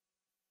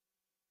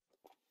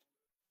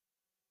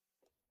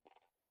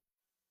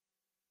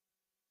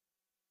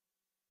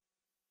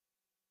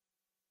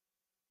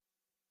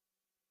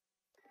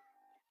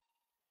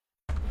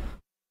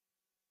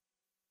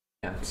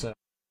 Yeah, so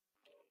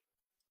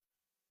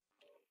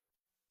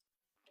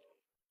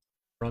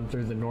run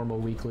through the normal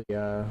weekly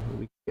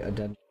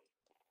addendum.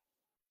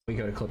 We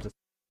go to clip this.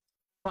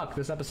 Fuck,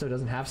 this episode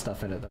doesn't have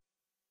stuff in it though.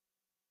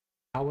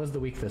 How was the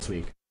week this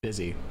week?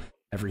 Busy.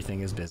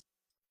 Everything is busy.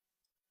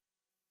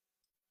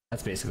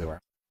 That's basically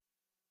where.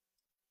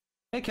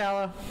 Hey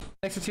Kala,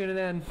 thanks for tuning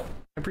in.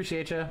 I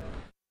appreciate you.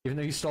 Even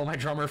though you stole my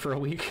drummer for a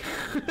week.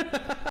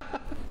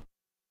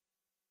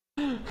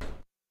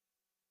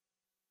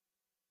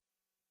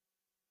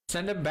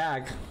 Send him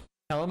back.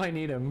 Tell him I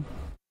need him.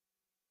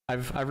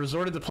 I've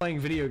resorted to playing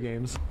video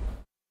games.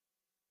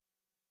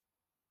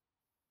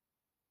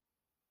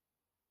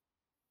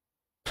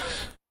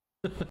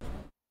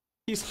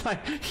 He's my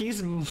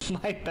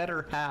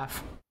better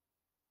half.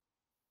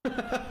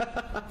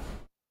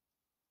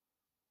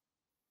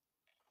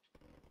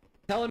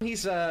 Tell him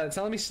he's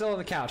still on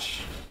the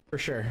couch for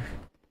sure.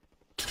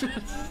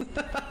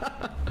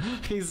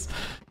 he's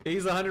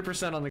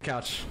 100% on the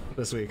couch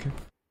this week.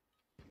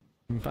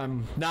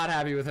 I'm not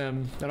happy with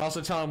him. And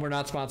also tell him we're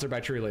not sponsored by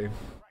Truly,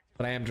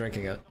 but I am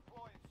drinking it.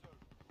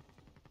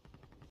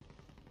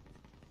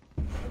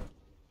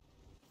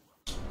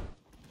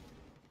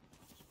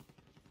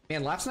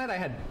 Man, last night I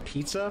had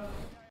pizza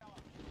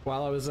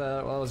while I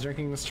was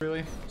drinking this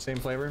Truly, same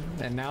flavor.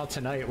 And now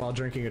tonight, while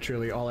drinking a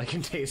Truly, all I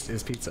can taste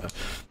is pizza.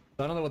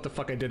 So I don't know what the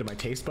fuck I did to my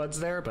taste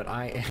buds there, but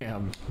I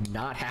am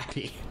not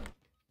happy.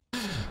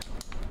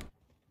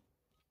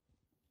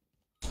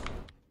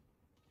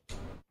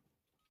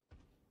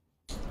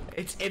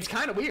 It's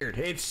kind of weird.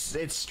 It's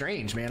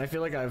strange, man. I feel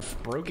like I've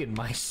broken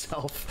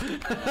myself.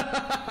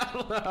 I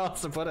don't know how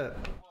else to put it.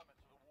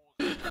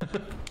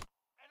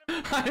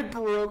 I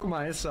broke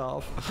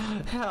myself.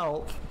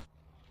 Help.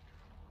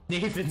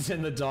 Nathan's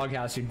in the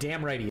doghouse. You're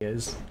damn right he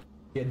is.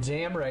 Yeah,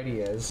 damn right he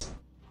is.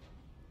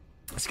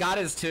 Scott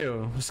is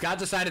too. Scott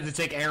decided to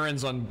take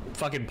errands on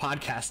fucking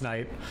podcast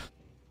night.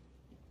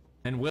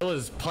 And Will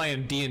is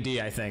playing D&D,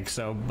 I think.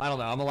 So, I don't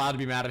know. I'm allowed to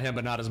be mad at him,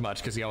 but not as much,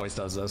 because he always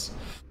does this.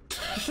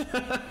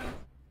 Where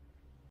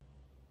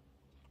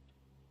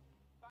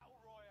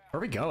are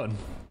we going?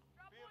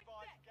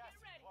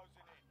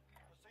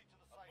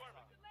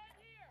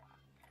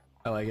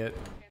 I like it.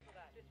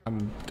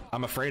 I'm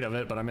afraid of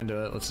it, but I'm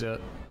into it. Let's do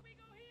it.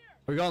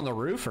 Are we going on the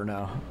roof or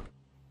no?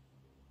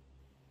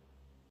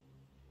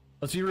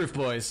 Let's be roof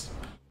boys.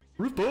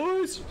 Roof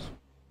boys!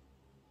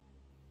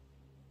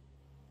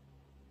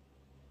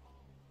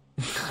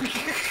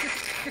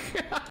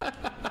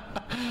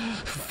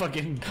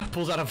 Fucking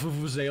pulls out a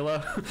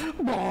Vuvuzela.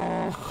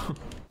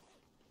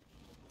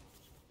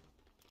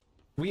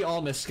 We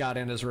all miss Scott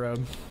in his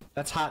robe.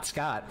 That's hot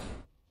Scott.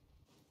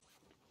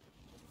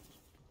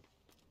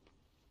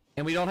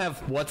 And we don't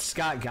have what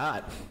Scott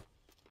got.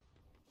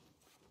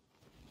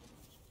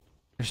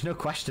 There's no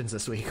questions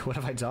this week. What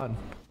have I done?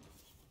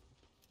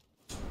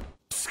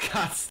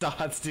 Scott's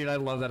thoughts, dude. I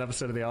love that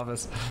episode of The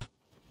Office.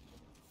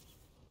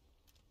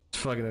 It's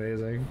fucking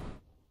amazing.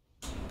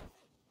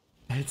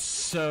 It's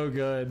so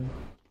good.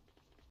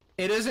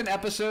 It is an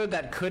episode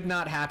that could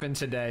not happen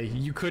today.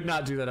 You could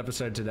not do that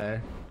episode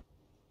today.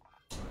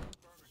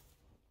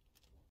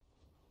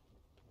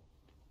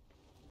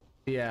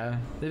 Yeah.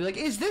 They'd be like,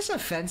 is this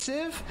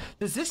offensive?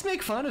 Does this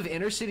make fun of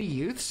inner city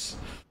youths?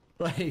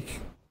 Like,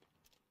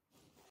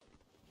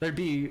 there'd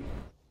be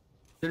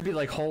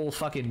like whole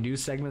fucking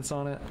news segments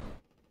on it. Alright,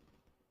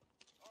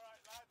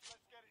 lads,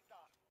 let's get it done.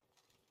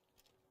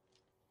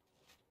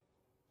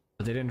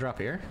 But they didn't drop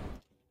here?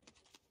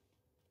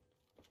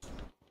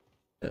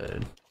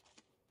 Good.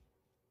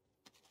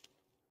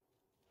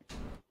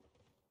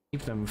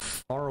 Keep them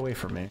far away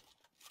from me.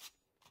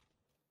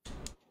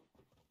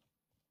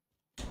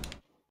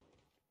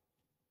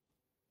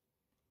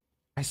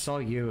 I saw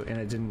you and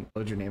it didn't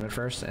load your name at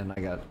first, and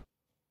I got...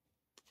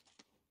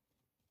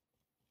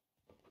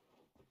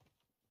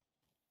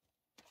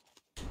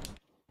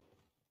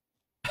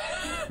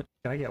 Can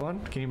I get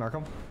one? Can you mark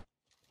them?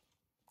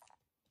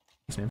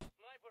 Thanks, man.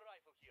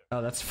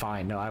 Oh, that's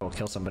fine. No, I will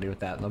kill somebody with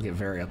that and they'll get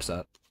very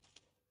upset.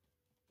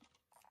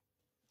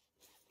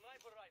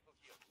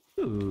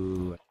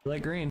 Ooh, I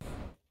like green.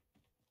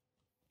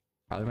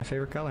 Probably my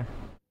favorite color.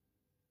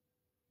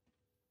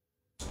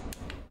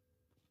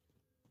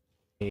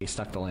 Hey,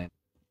 stuck the lane.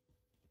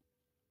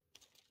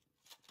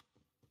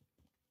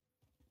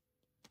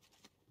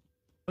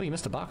 Oh, you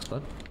missed a box,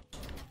 bud.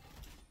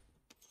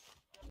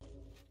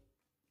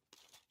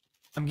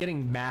 I'm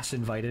getting mass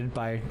invited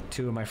by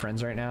 2 of my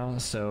friends right now,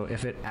 so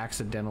if it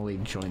accidentally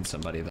joins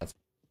somebody, that's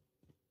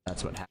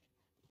what happens.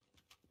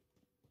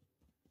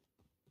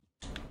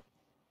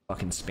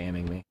 fucking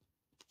spamming me.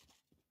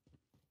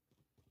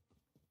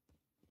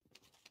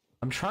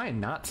 I'm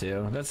trying not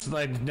to. That's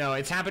like, no,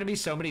 it's happened to me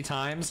so many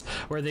times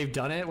where they've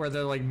done it, where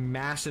they're like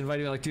mass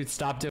inviting me, like, dude,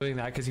 stop doing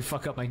that because you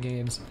fuck up my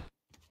games.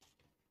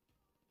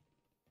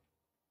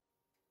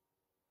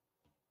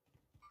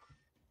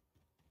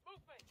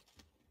 Movement.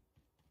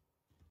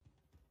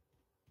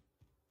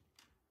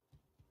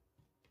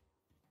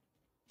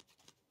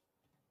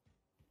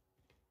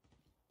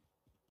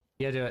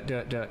 Yeah, do it, do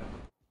it, do it.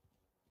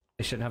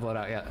 They shouldn't have let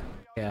out yet.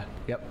 Yeah,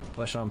 yep.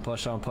 Push on,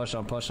 push on, push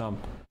on, push on.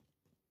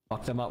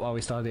 Fuck them up while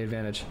we still have the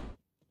advantage.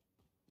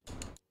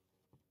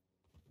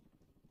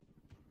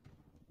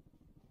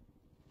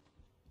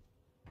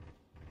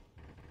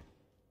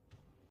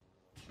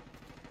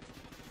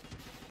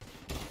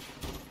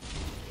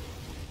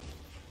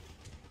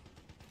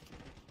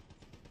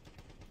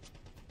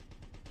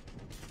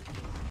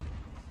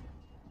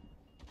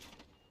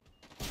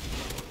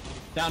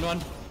 Down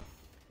one.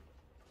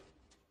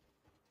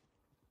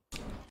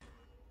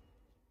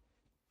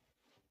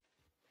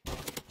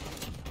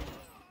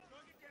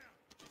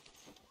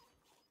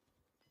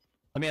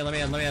 Let me in, let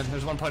me in, let me in.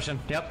 There's one pushing.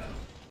 Yep.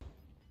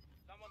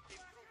 Someone came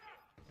through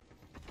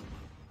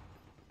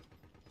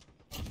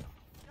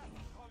here.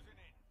 Closing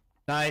in.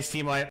 Nice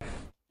team wipe.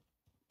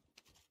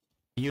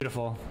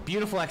 Beautiful.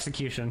 Beautiful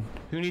execution.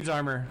 Who needs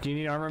armor? Do you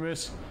need armor,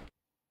 Moose?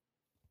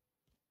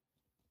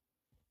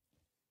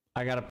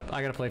 I got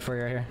a plate for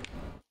you right here.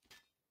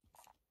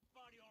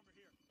 Body armor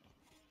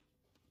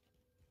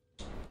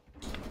here.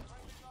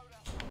 Friendly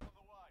loadout on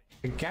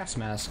the way. A gas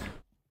mask.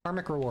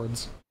 Karmic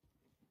rewards.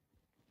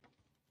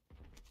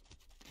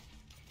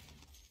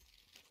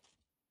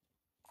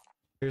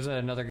 Here's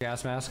another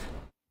gas mask.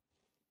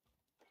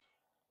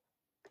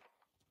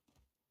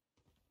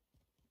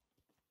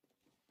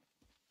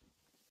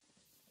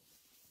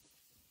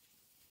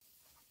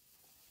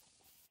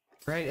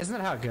 Right? Isn't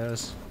that how it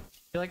goes?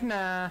 You're like,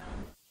 nah.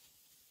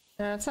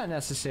 Nah, it's not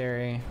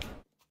necessary.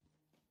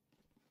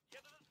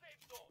 Get to the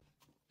safe zone.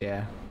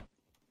 Yeah.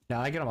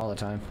 No, I get them all the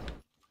time.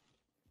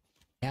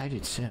 Yeah, I do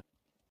too.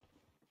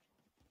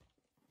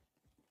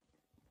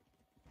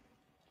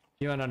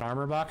 You want an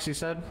armor box, you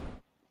said?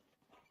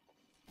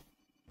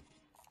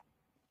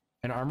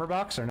 An armor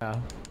box or no?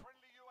 Friendly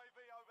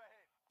UAV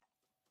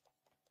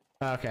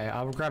overhead. Okay,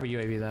 I'll grab a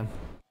UAV then.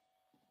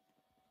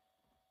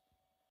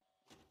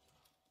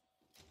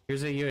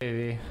 Here's a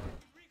UAV.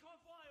 Recon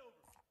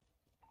flyover.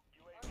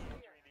 UAV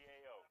entering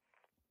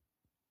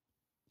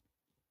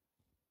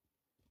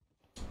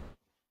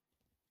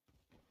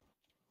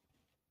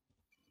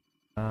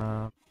the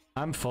AO.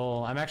 I'm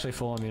full. I'm actually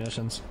full on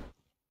munitions.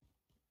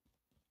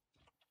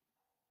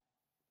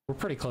 We're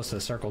pretty close to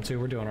the circle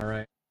too. We're doing all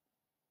right.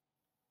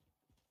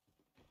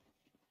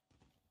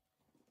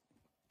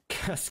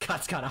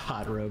 Scott's got a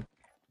hot robe.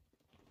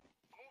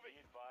 Moving.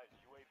 Advised,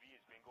 UAV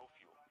is bingo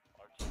fuel.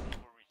 RTB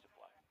for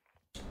resupply.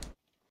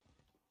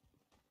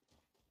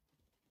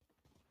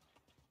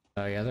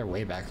 Oh yeah, they're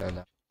way back there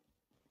though.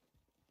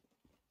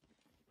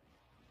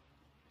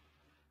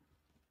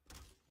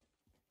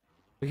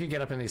 We could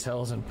get up in these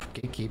hills and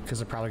gatekeep because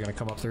they're probably gonna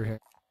come up through here.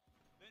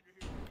 Vendor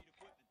here.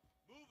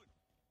 Need equipment.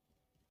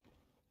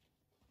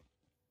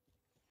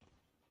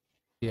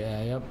 Moving.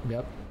 Yeah, yep,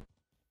 yep.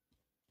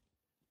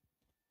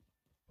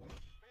 Be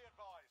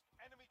advised,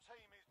 enemy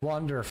team is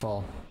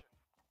Wonderful.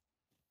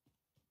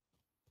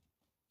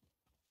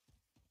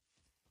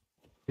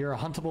 You're a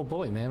huntable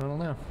boy, man. I don't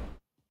know.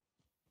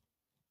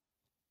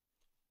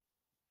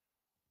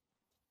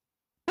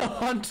 A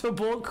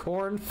huntable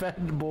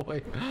corn-fed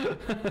boy.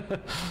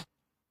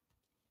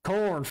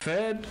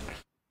 Corn-fed.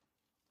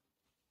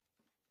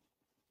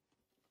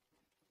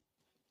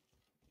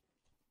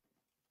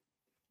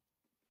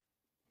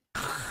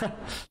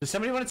 Does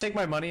somebody want to take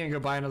my money and go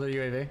buy another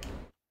UAV? In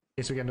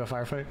case we get into a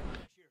firefight?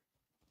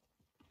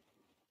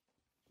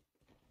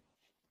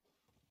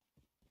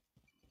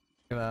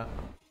 Look at that.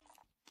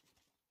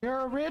 You're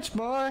a rich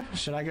boy!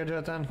 Should I go do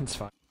it then? It's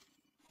fine.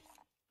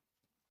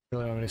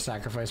 Really want me to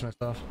sacrifice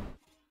myself.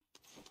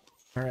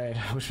 Alright,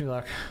 wish me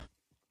luck.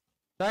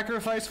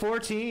 Sacrifice for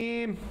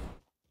team!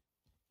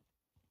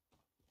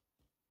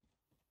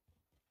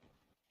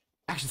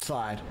 Action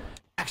slide.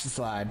 Action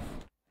slide.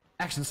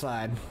 Action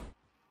slide.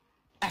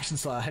 Action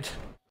slide.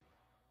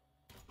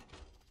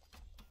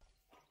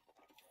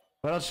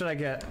 What else should I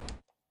get?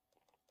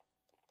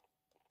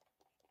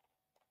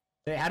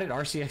 They added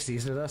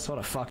RCXDs to this? What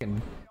a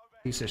fucking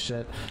piece of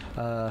shit.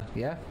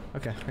 Yeah?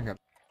 Okay, I got.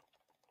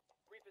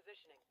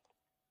 Repositioning.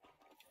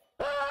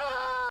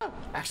 Ah!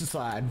 Action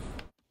slide.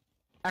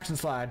 Action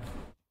slide.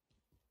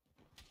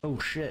 Oh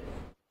shit.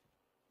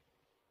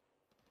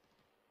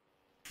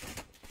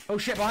 Oh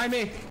shit, behind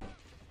me!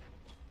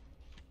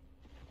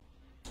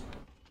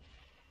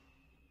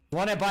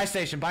 One at buy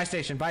station, watch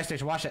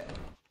it.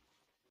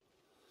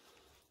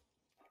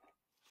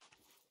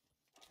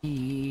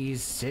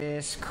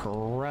 Jesus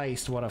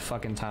Christ, what a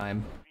fucking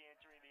time. UAV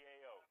entering the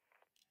AO.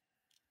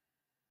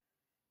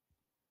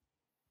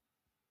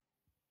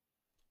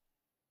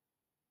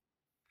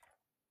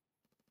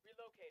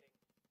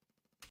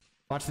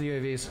 Relocating. Watch the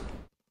UAVs.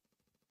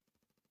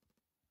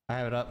 I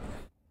have it up.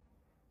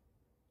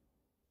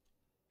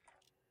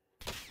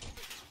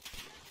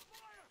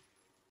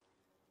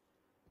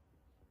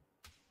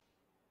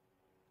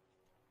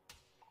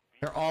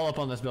 They're all up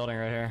on this building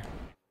right here.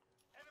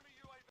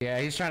 Yeah,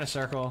 he's trying to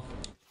circle.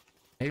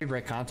 Maybe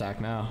break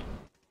contact now.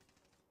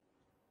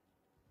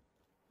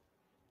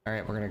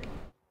 Alright, we're gonna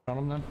put on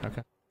him then?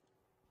 Okay.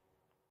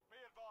 Be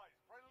advised,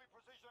 friendly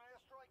precision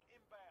airstrike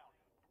inbound.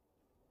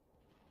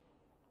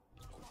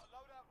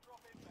 Loadout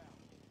drop inbound.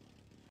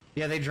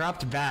 Yeah, they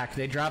dropped back.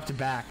 They dropped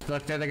back.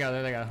 Look, there they go.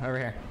 There they go. Over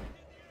here.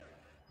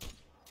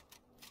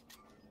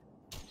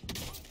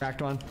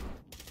 Cracked one.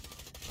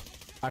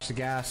 Watch the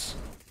gas.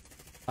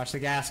 Watch the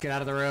gas. Get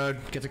out of the road.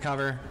 Get to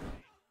cover.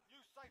 New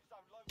safe zone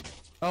located.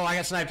 Oh, I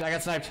got sniped. I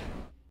got sniped.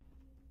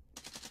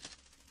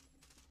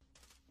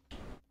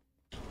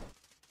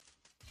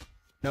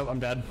 Nope,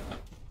 I'm dead.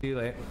 Too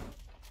late.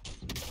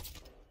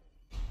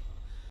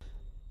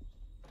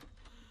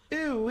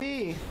 Ooh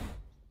wee.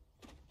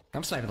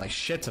 I'm sniping like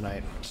shit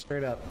tonight.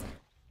 Straight up.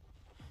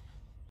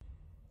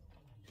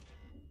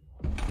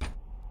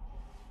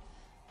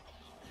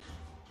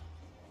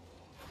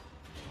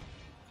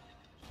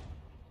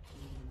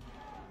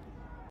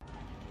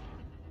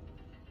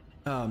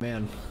 Oh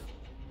man.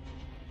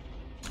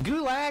 Gulag!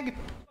 Gulag.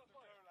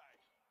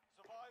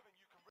 Survive and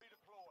you can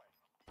redeploy.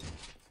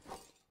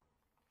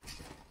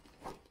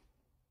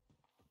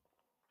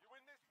 You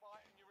win this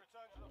fight and you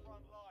return to the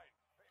front line.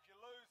 But if you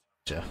lose,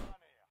 Ja. run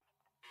here.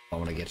 I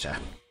wanna get ya.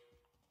 Time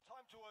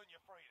to earn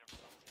your freedom.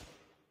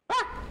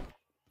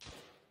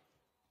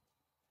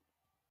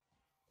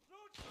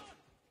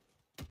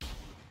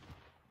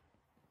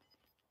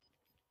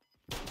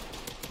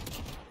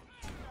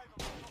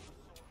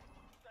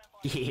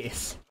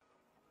 Yes.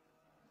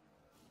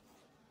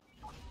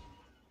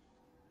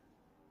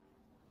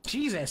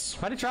 Jesus,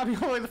 why'd it drop me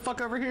all the way the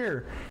fuck over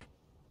here?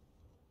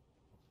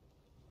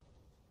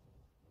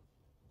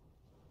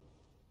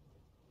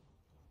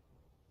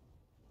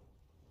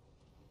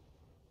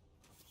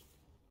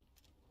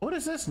 What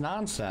is this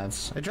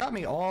nonsense? It dropped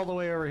me all the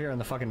way over here in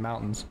the fucking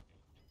mountains.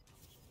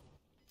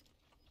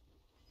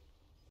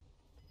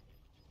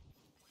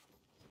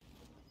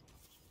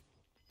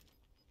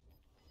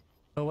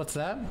 Oh, what's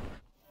that?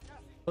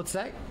 What's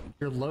that?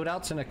 Your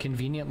loadout's in a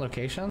convenient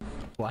location?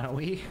 Why don't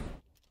we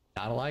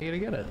not allow you to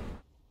get it?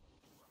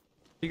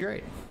 Be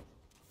great.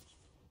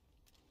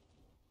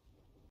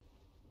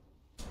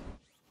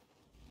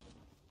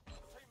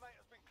 Teammate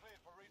has been cleared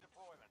for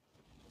redeployment.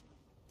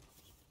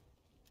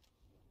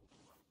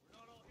 We're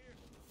not all here.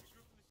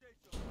 Regroup in the safe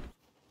zone.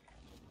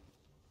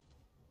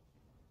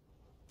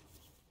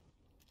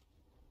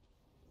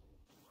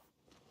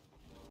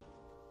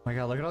 Oh my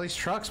god, look at all these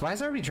trucks. Why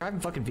is everybody driving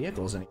fucking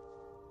vehicles? What's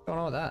going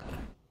on with that?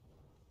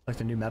 Like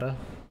the new meta?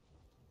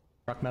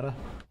 Truck meta?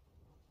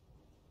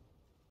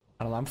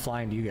 I don't know, I'm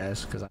flying to you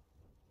guys, because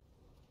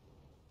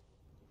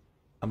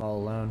I'm all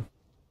alone.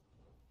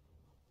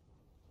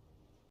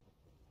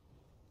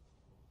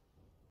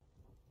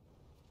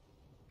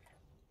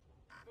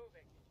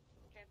 Moving.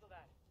 Cancel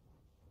that.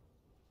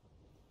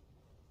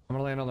 I'm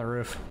gonna land on the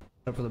roof.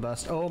 Hope for the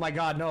best. Oh my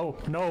god, no,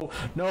 no,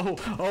 no.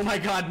 Oh my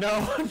god, no,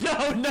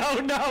 no, no,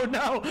 no,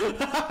 no.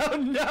 Oh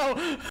no.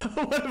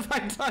 What have I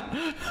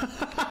done?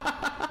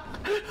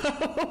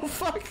 Oh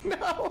fuck,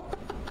 no.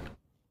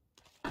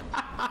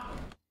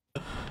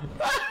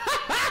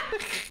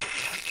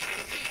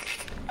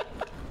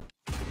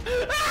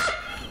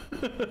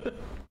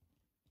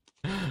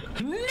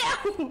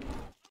 No.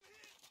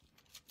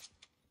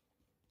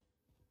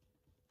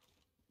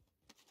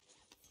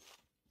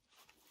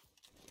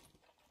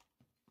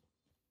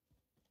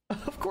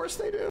 Of course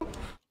they do.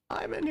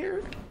 I'm in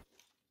here.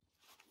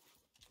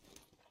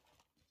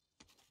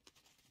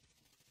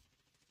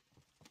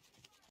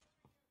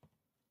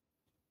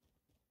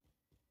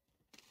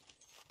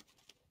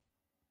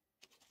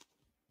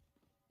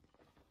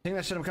 Think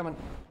that shit, I'm coming.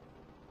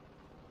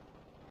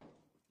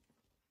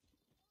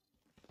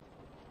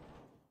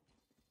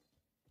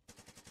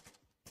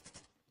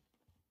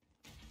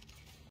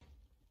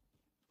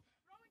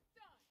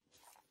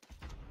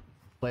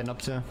 Laying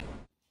up to.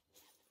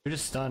 You're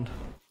just stunned. Is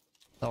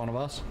that one of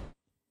us?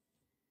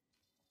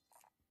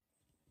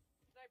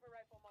 Sniper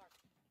rifle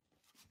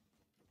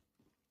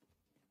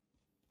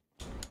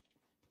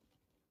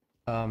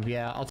marked.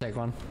 Yeah, I'll take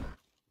one.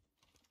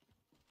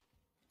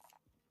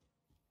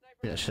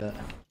 Yeah, shit.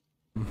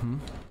 Mm-hmm.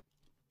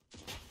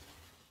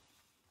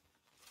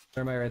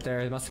 Everybody right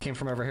there. They must have came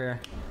from over here.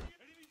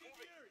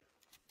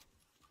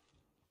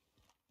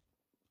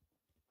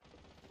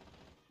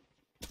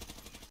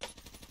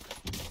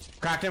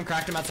 Cracked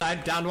him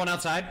outside. Downed one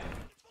outside.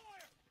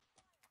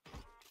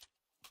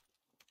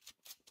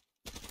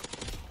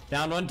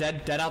 Downed one,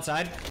 dead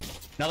outside.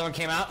 Another one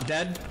came out,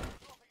 dead.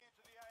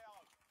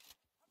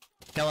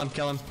 Kill him.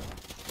 Got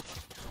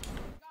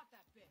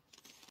that bitch.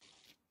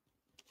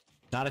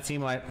 Not a team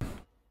wipe.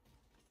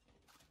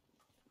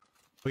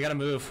 We gotta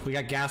move. We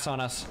got gas on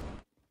us.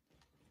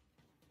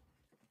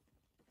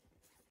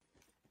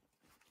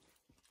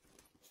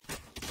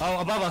 Oh,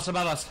 above us,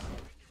 above us.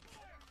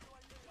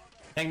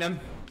 Hang them.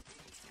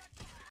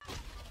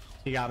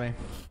 He got me.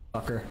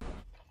 Fucker.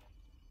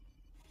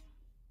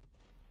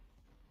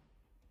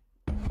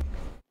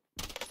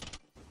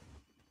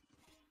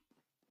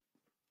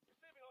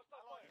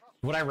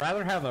 Would I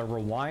rather have a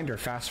rewind or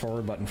fast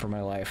forward button for my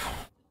life?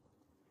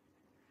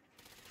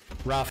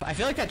 Rough. I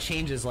feel like that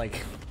changes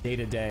like day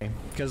to day.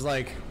 Because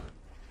like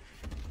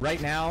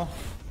right now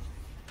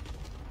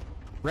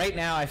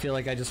I feel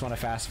like I just want a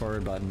fast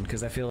forward button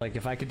because I feel like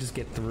if I could just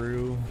get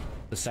through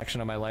the section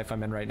of my life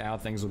I'm in right now,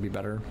 things would be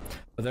better.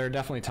 But there are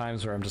definitely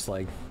times where I'm just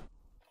like,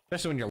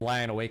 especially when you're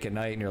lying awake at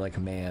night and you're like,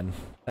 man,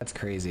 that's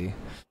crazy.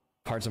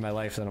 Parts of my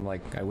life that I'm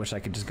like, I wish I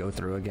could just go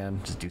through again,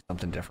 just do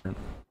something different.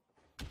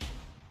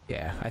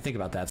 Yeah, I think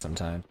about that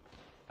sometimes.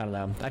 I don't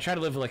know. I try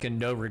to live like a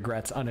no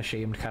regrets,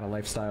 unashamed kind of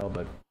lifestyle,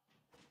 but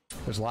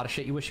there's a lot of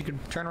shit you wish you could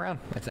turn around,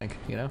 I think,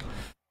 you know?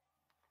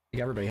 I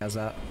think everybody has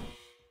that.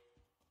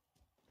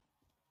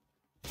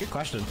 Good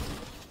question.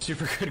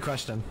 Super good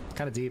question.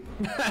 Kind of deep.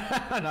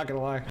 I'm not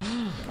gonna lie.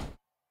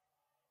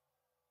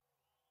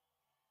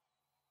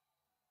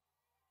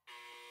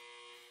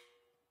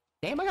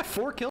 Damn, I got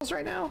 4 kills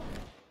right now?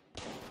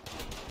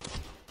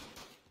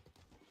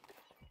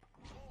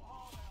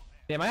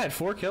 Damn, I had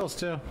 4 kills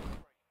too.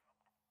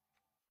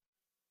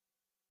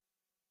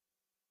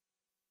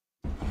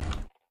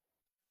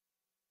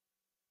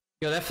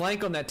 Yo, that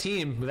flank on that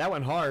team, that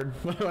went hard.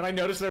 When I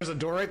noticed there was a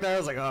door right there, I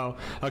was like, oh,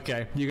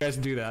 okay, you guys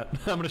do that.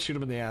 I'm gonna shoot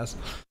him in the ass.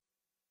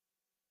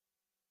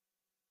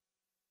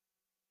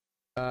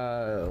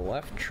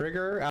 Left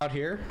trigger out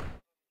here.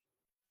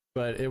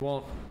 But it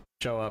won't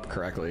show up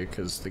correctly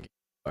because the game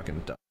is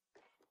fucking dumb.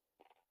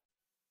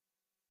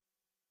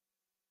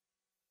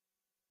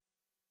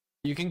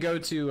 You can go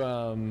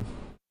to,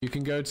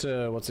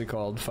 what's it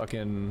called?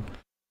 Fucking,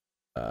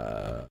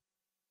 God,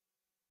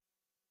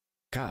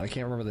 I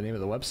can't remember the name of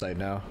the website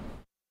now.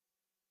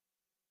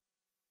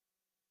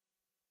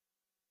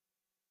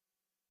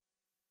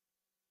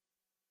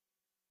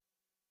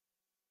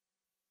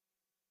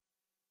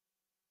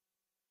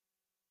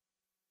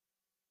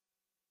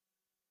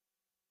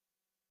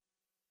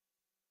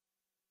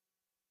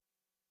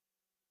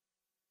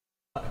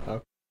 Okay.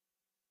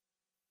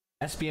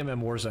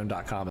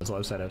 SBMMwarzone.com is the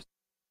website.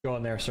 Go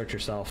on there, search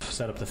yourself,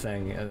 set up the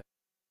thing. And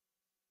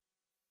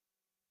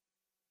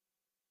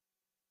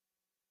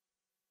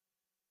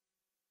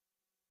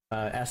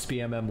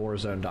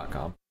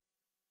SBMMwarzone.com.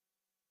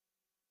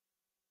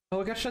 Oh,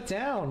 it got shut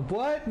down.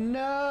 What?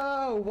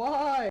 No!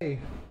 Why?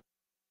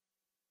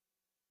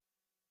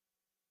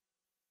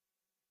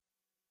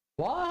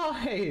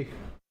 Why?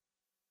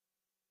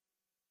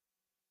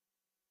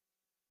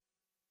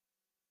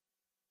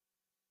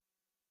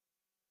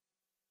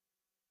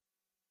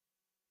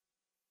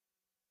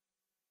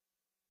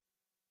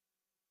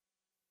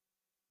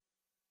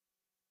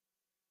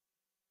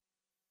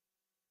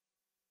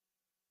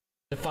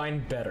 Define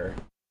better.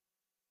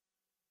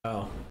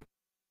 Oh.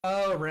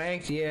 Oh,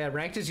 ranked. Yeah,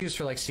 ranked is used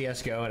for like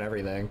CS:GO and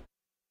everything.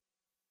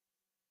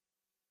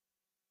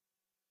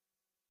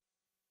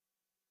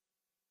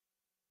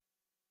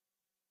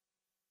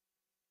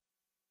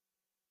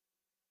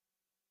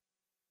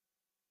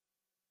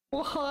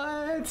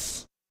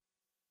 What?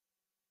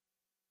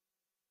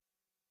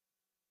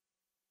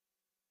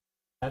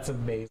 That's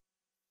amazing.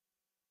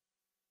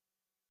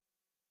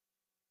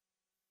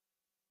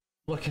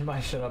 Looking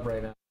my shit up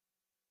right now.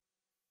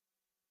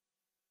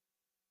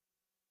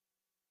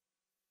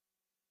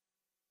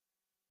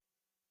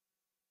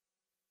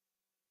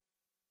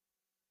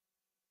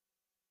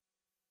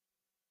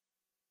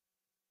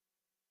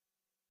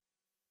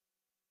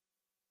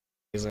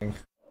 Amazing.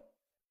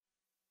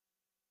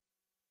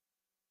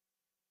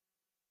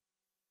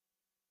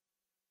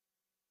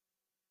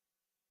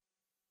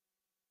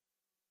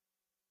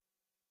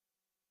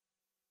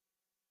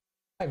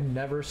 I've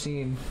never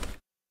seen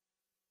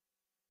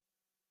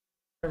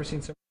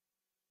so.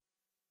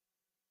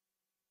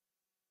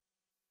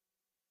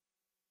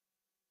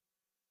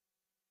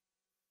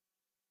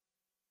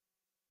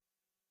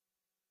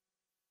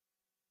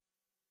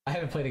 I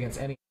haven't played against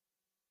any.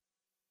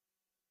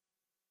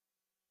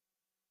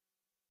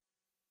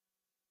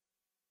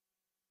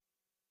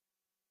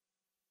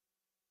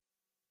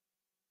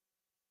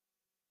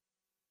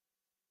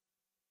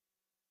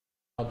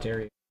 How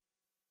dare you?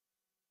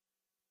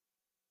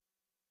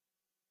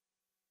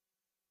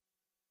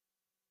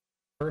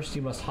 First,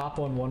 you must hop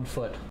on one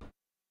foot,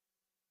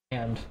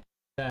 and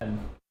then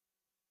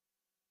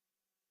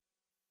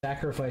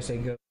sacrifice a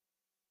goat.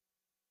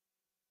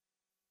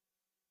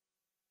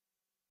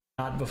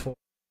 Not before.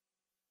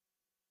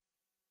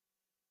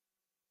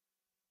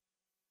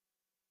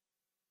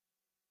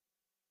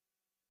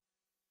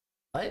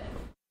 What?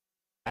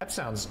 That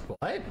sounds.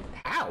 What?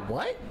 How?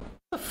 What?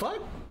 The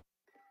fuck?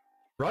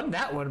 Run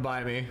that one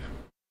by me.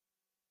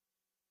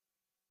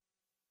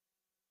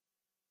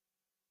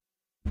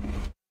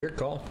 Your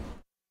call.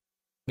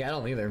 Yeah, I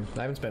don't either.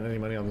 I haven't spent any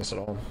money on this at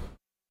all.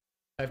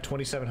 I have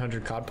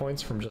 2,700 COD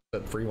points from just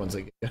the free ones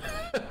they get.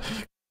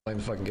 Playing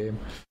the fucking game.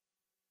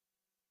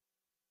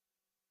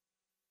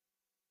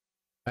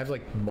 I have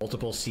like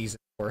multiple seasons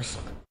worth.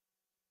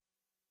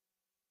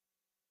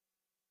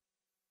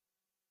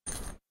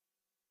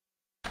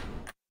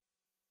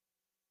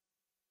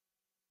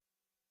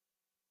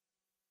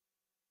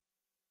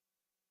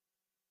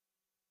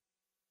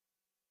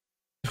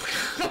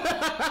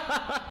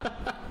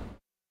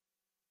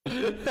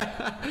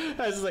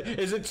 I was like,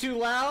 is it too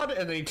loud?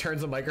 And then he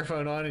turns the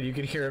microphone on and you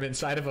can hear him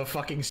inside of a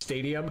fucking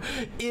stadium.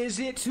 Is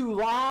it too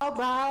loud?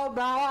 Loud,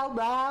 loud,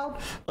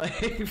 loud?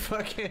 Like,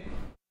 fucking...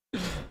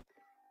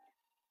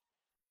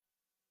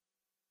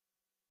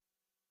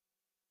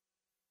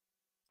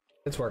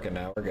 It's working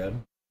now, we're good.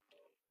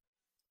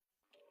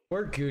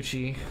 We're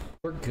Gucci.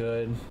 We're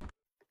good.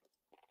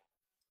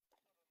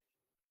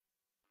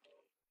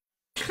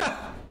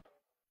 Why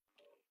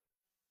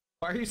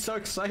are you so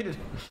excited?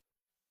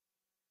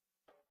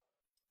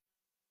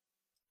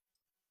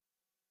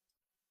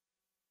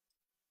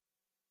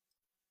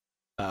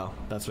 Oh,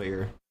 that's what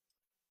you're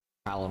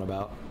howling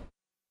about.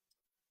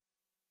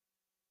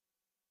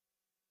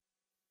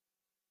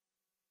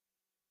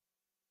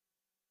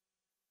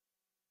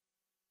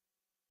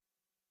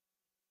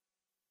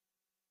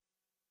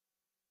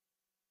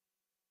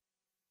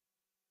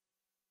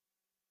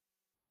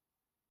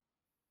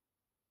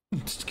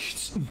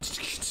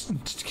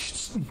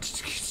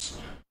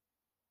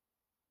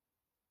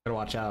 Gotta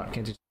watch out.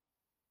 Can't do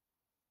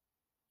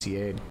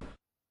CA'd.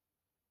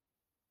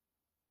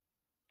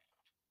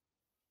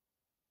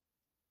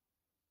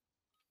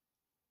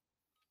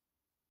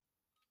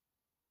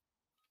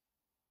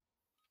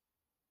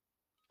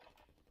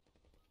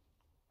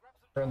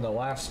 We're in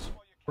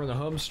the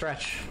home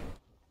stretch.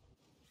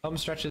 Home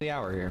stretch of the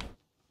hour here.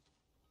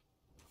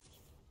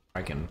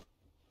 I can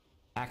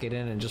hack it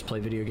in and just play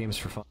video games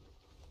for fun.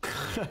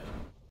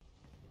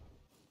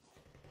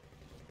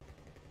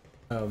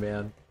 Oh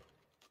man.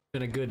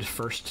 Been a good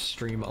first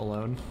stream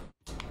alone.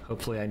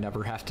 Hopefully I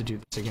never have to do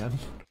this again.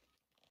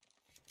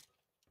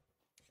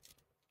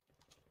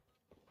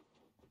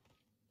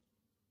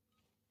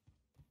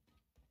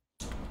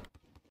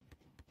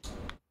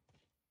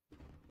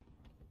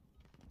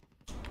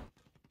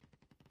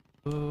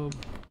 Boom.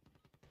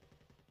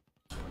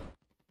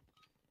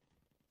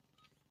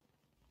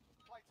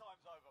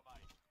 Playtime's over,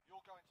 mate. You're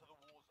going to the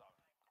war zone.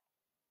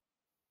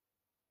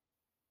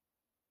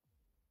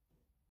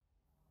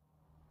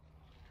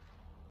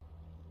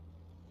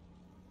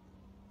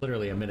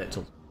 Literally a minute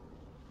till,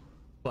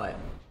 but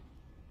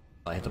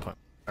I hit the point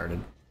where it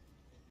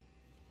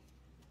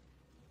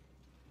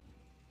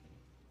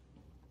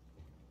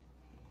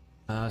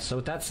started. So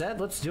with that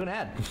said, let's do an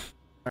ad.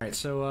 All right,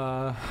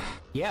 so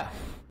yeah.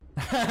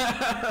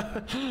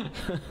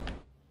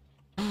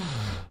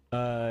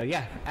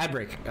 Yeah, ad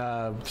break.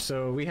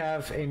 So we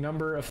have a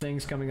number of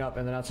things coming up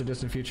in the not so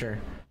distant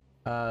future.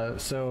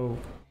 So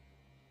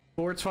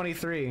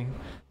 423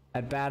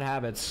 at Bad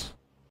Habits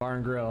Bar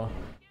and Grill.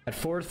 At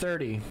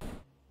 4:30,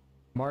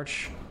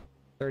 March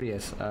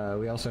 30th,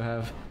 we also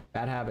have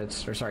Bad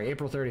Habits, or sorry,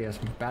 April 30th,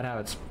 Bad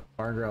Habits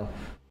Bar and Grill.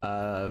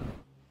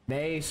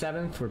 May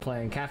 7th, we're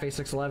playing Cafe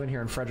 611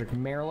 here in Frederick,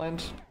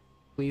 Maryland.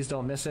 Please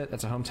don't miss it.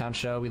 That's a hometown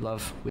show. We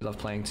love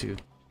playing to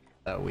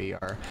that we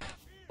are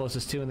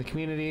closest to in the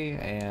community.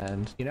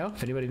 And you know,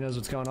 if anybody knows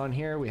what's going on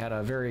here, we had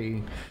a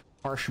very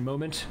harsh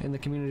moment in the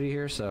community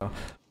here, so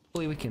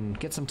hopefully we can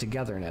get some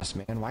togetherness,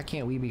 man. Why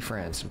can't we be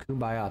friends? Some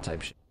kumbaya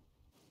type shit.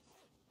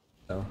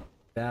 So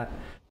that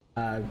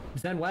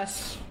Zen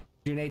West,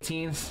 June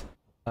 18th.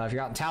 If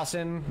you're out in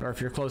Towson, or if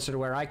you're closer to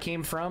where I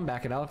came from,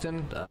 back at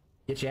Elkton,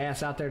 get your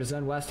ass out there to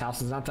Zen West.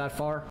 Towson's not that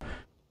far.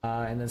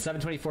 And then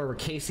 724 were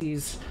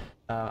Casey's.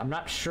 I'm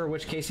not sure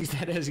which Casey's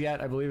that is yet.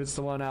 I believe it's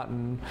the one out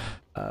in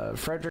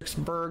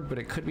Fredericksburg, but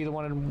it could be the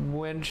one in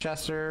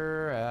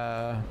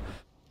Winchester.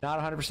 Not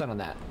 100% on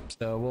that.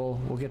 So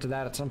we'll get to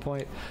that at some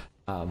point.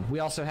 We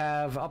also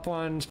have up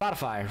on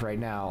Spotify right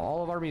now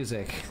all of our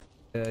music.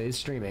 Is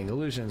streaming.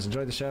 Illusions,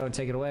 enjoy the show and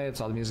take it away.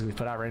 It's all the music we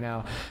put out right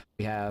now.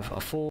 We have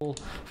a full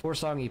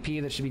 4-song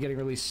EP that should be getting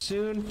released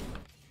soon.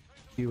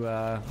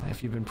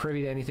 If you've been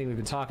privy to anything we've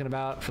been talking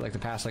about for like the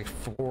past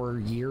 4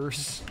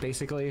 years,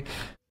 basically,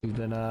 we've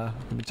been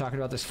talking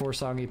about this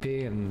 4-song EP,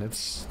 and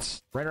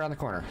it's right around the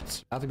corner.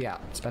 It's about to be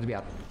out. It's about to be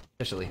out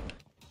officially.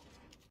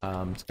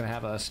 It's gonna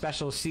have a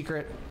special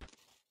secret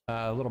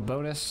little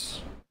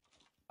bonus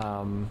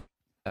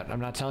that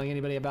I'm not telling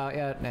anybody about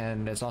yet,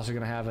 and it's also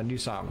gonna have a new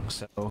song.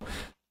 So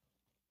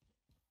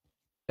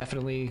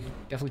definitely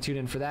tune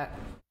in for that.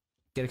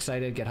 Get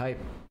excited, get hype.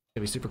 It's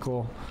gonna be super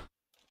cool.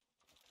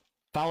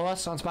 Follow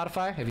us on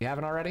Spotify if you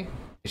haven't already.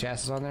 Get your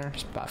asses on there.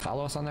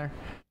 Follow us on there.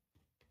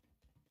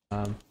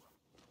 Trying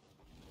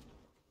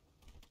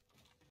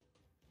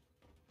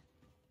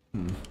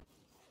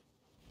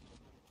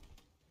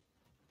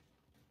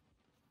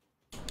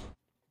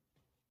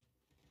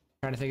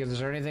to think if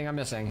there's anything I'm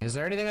missing. Is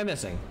there anything I'm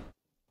missing? Is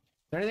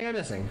there anything I'm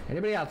missing?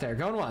 Anybody out there?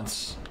 Going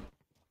once.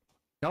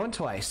 Going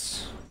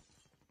twice.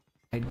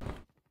 I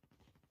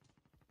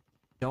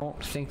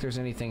don't think there's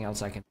anything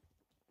else I can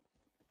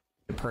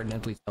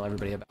pertinently tell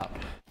everybody about.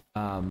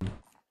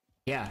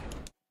 Yeah.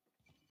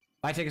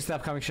 I take us to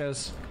upcoming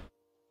shows.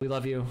 We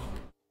love you.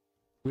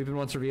 We've been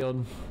Once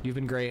Revealed. You've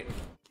been great.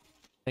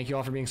 Thank you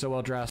all for being so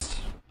well dressed.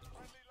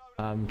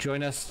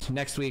 Join us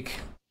next week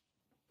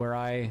where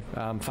I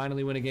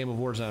finally win a game of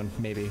Warzone,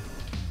 maybe.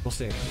 We'll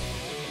see.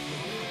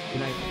 Good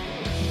night.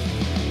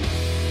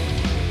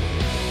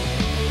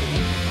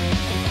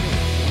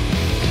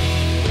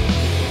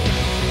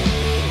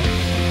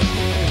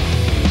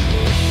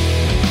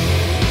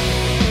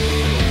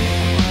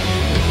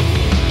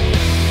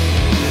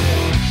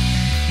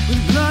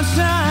 Blood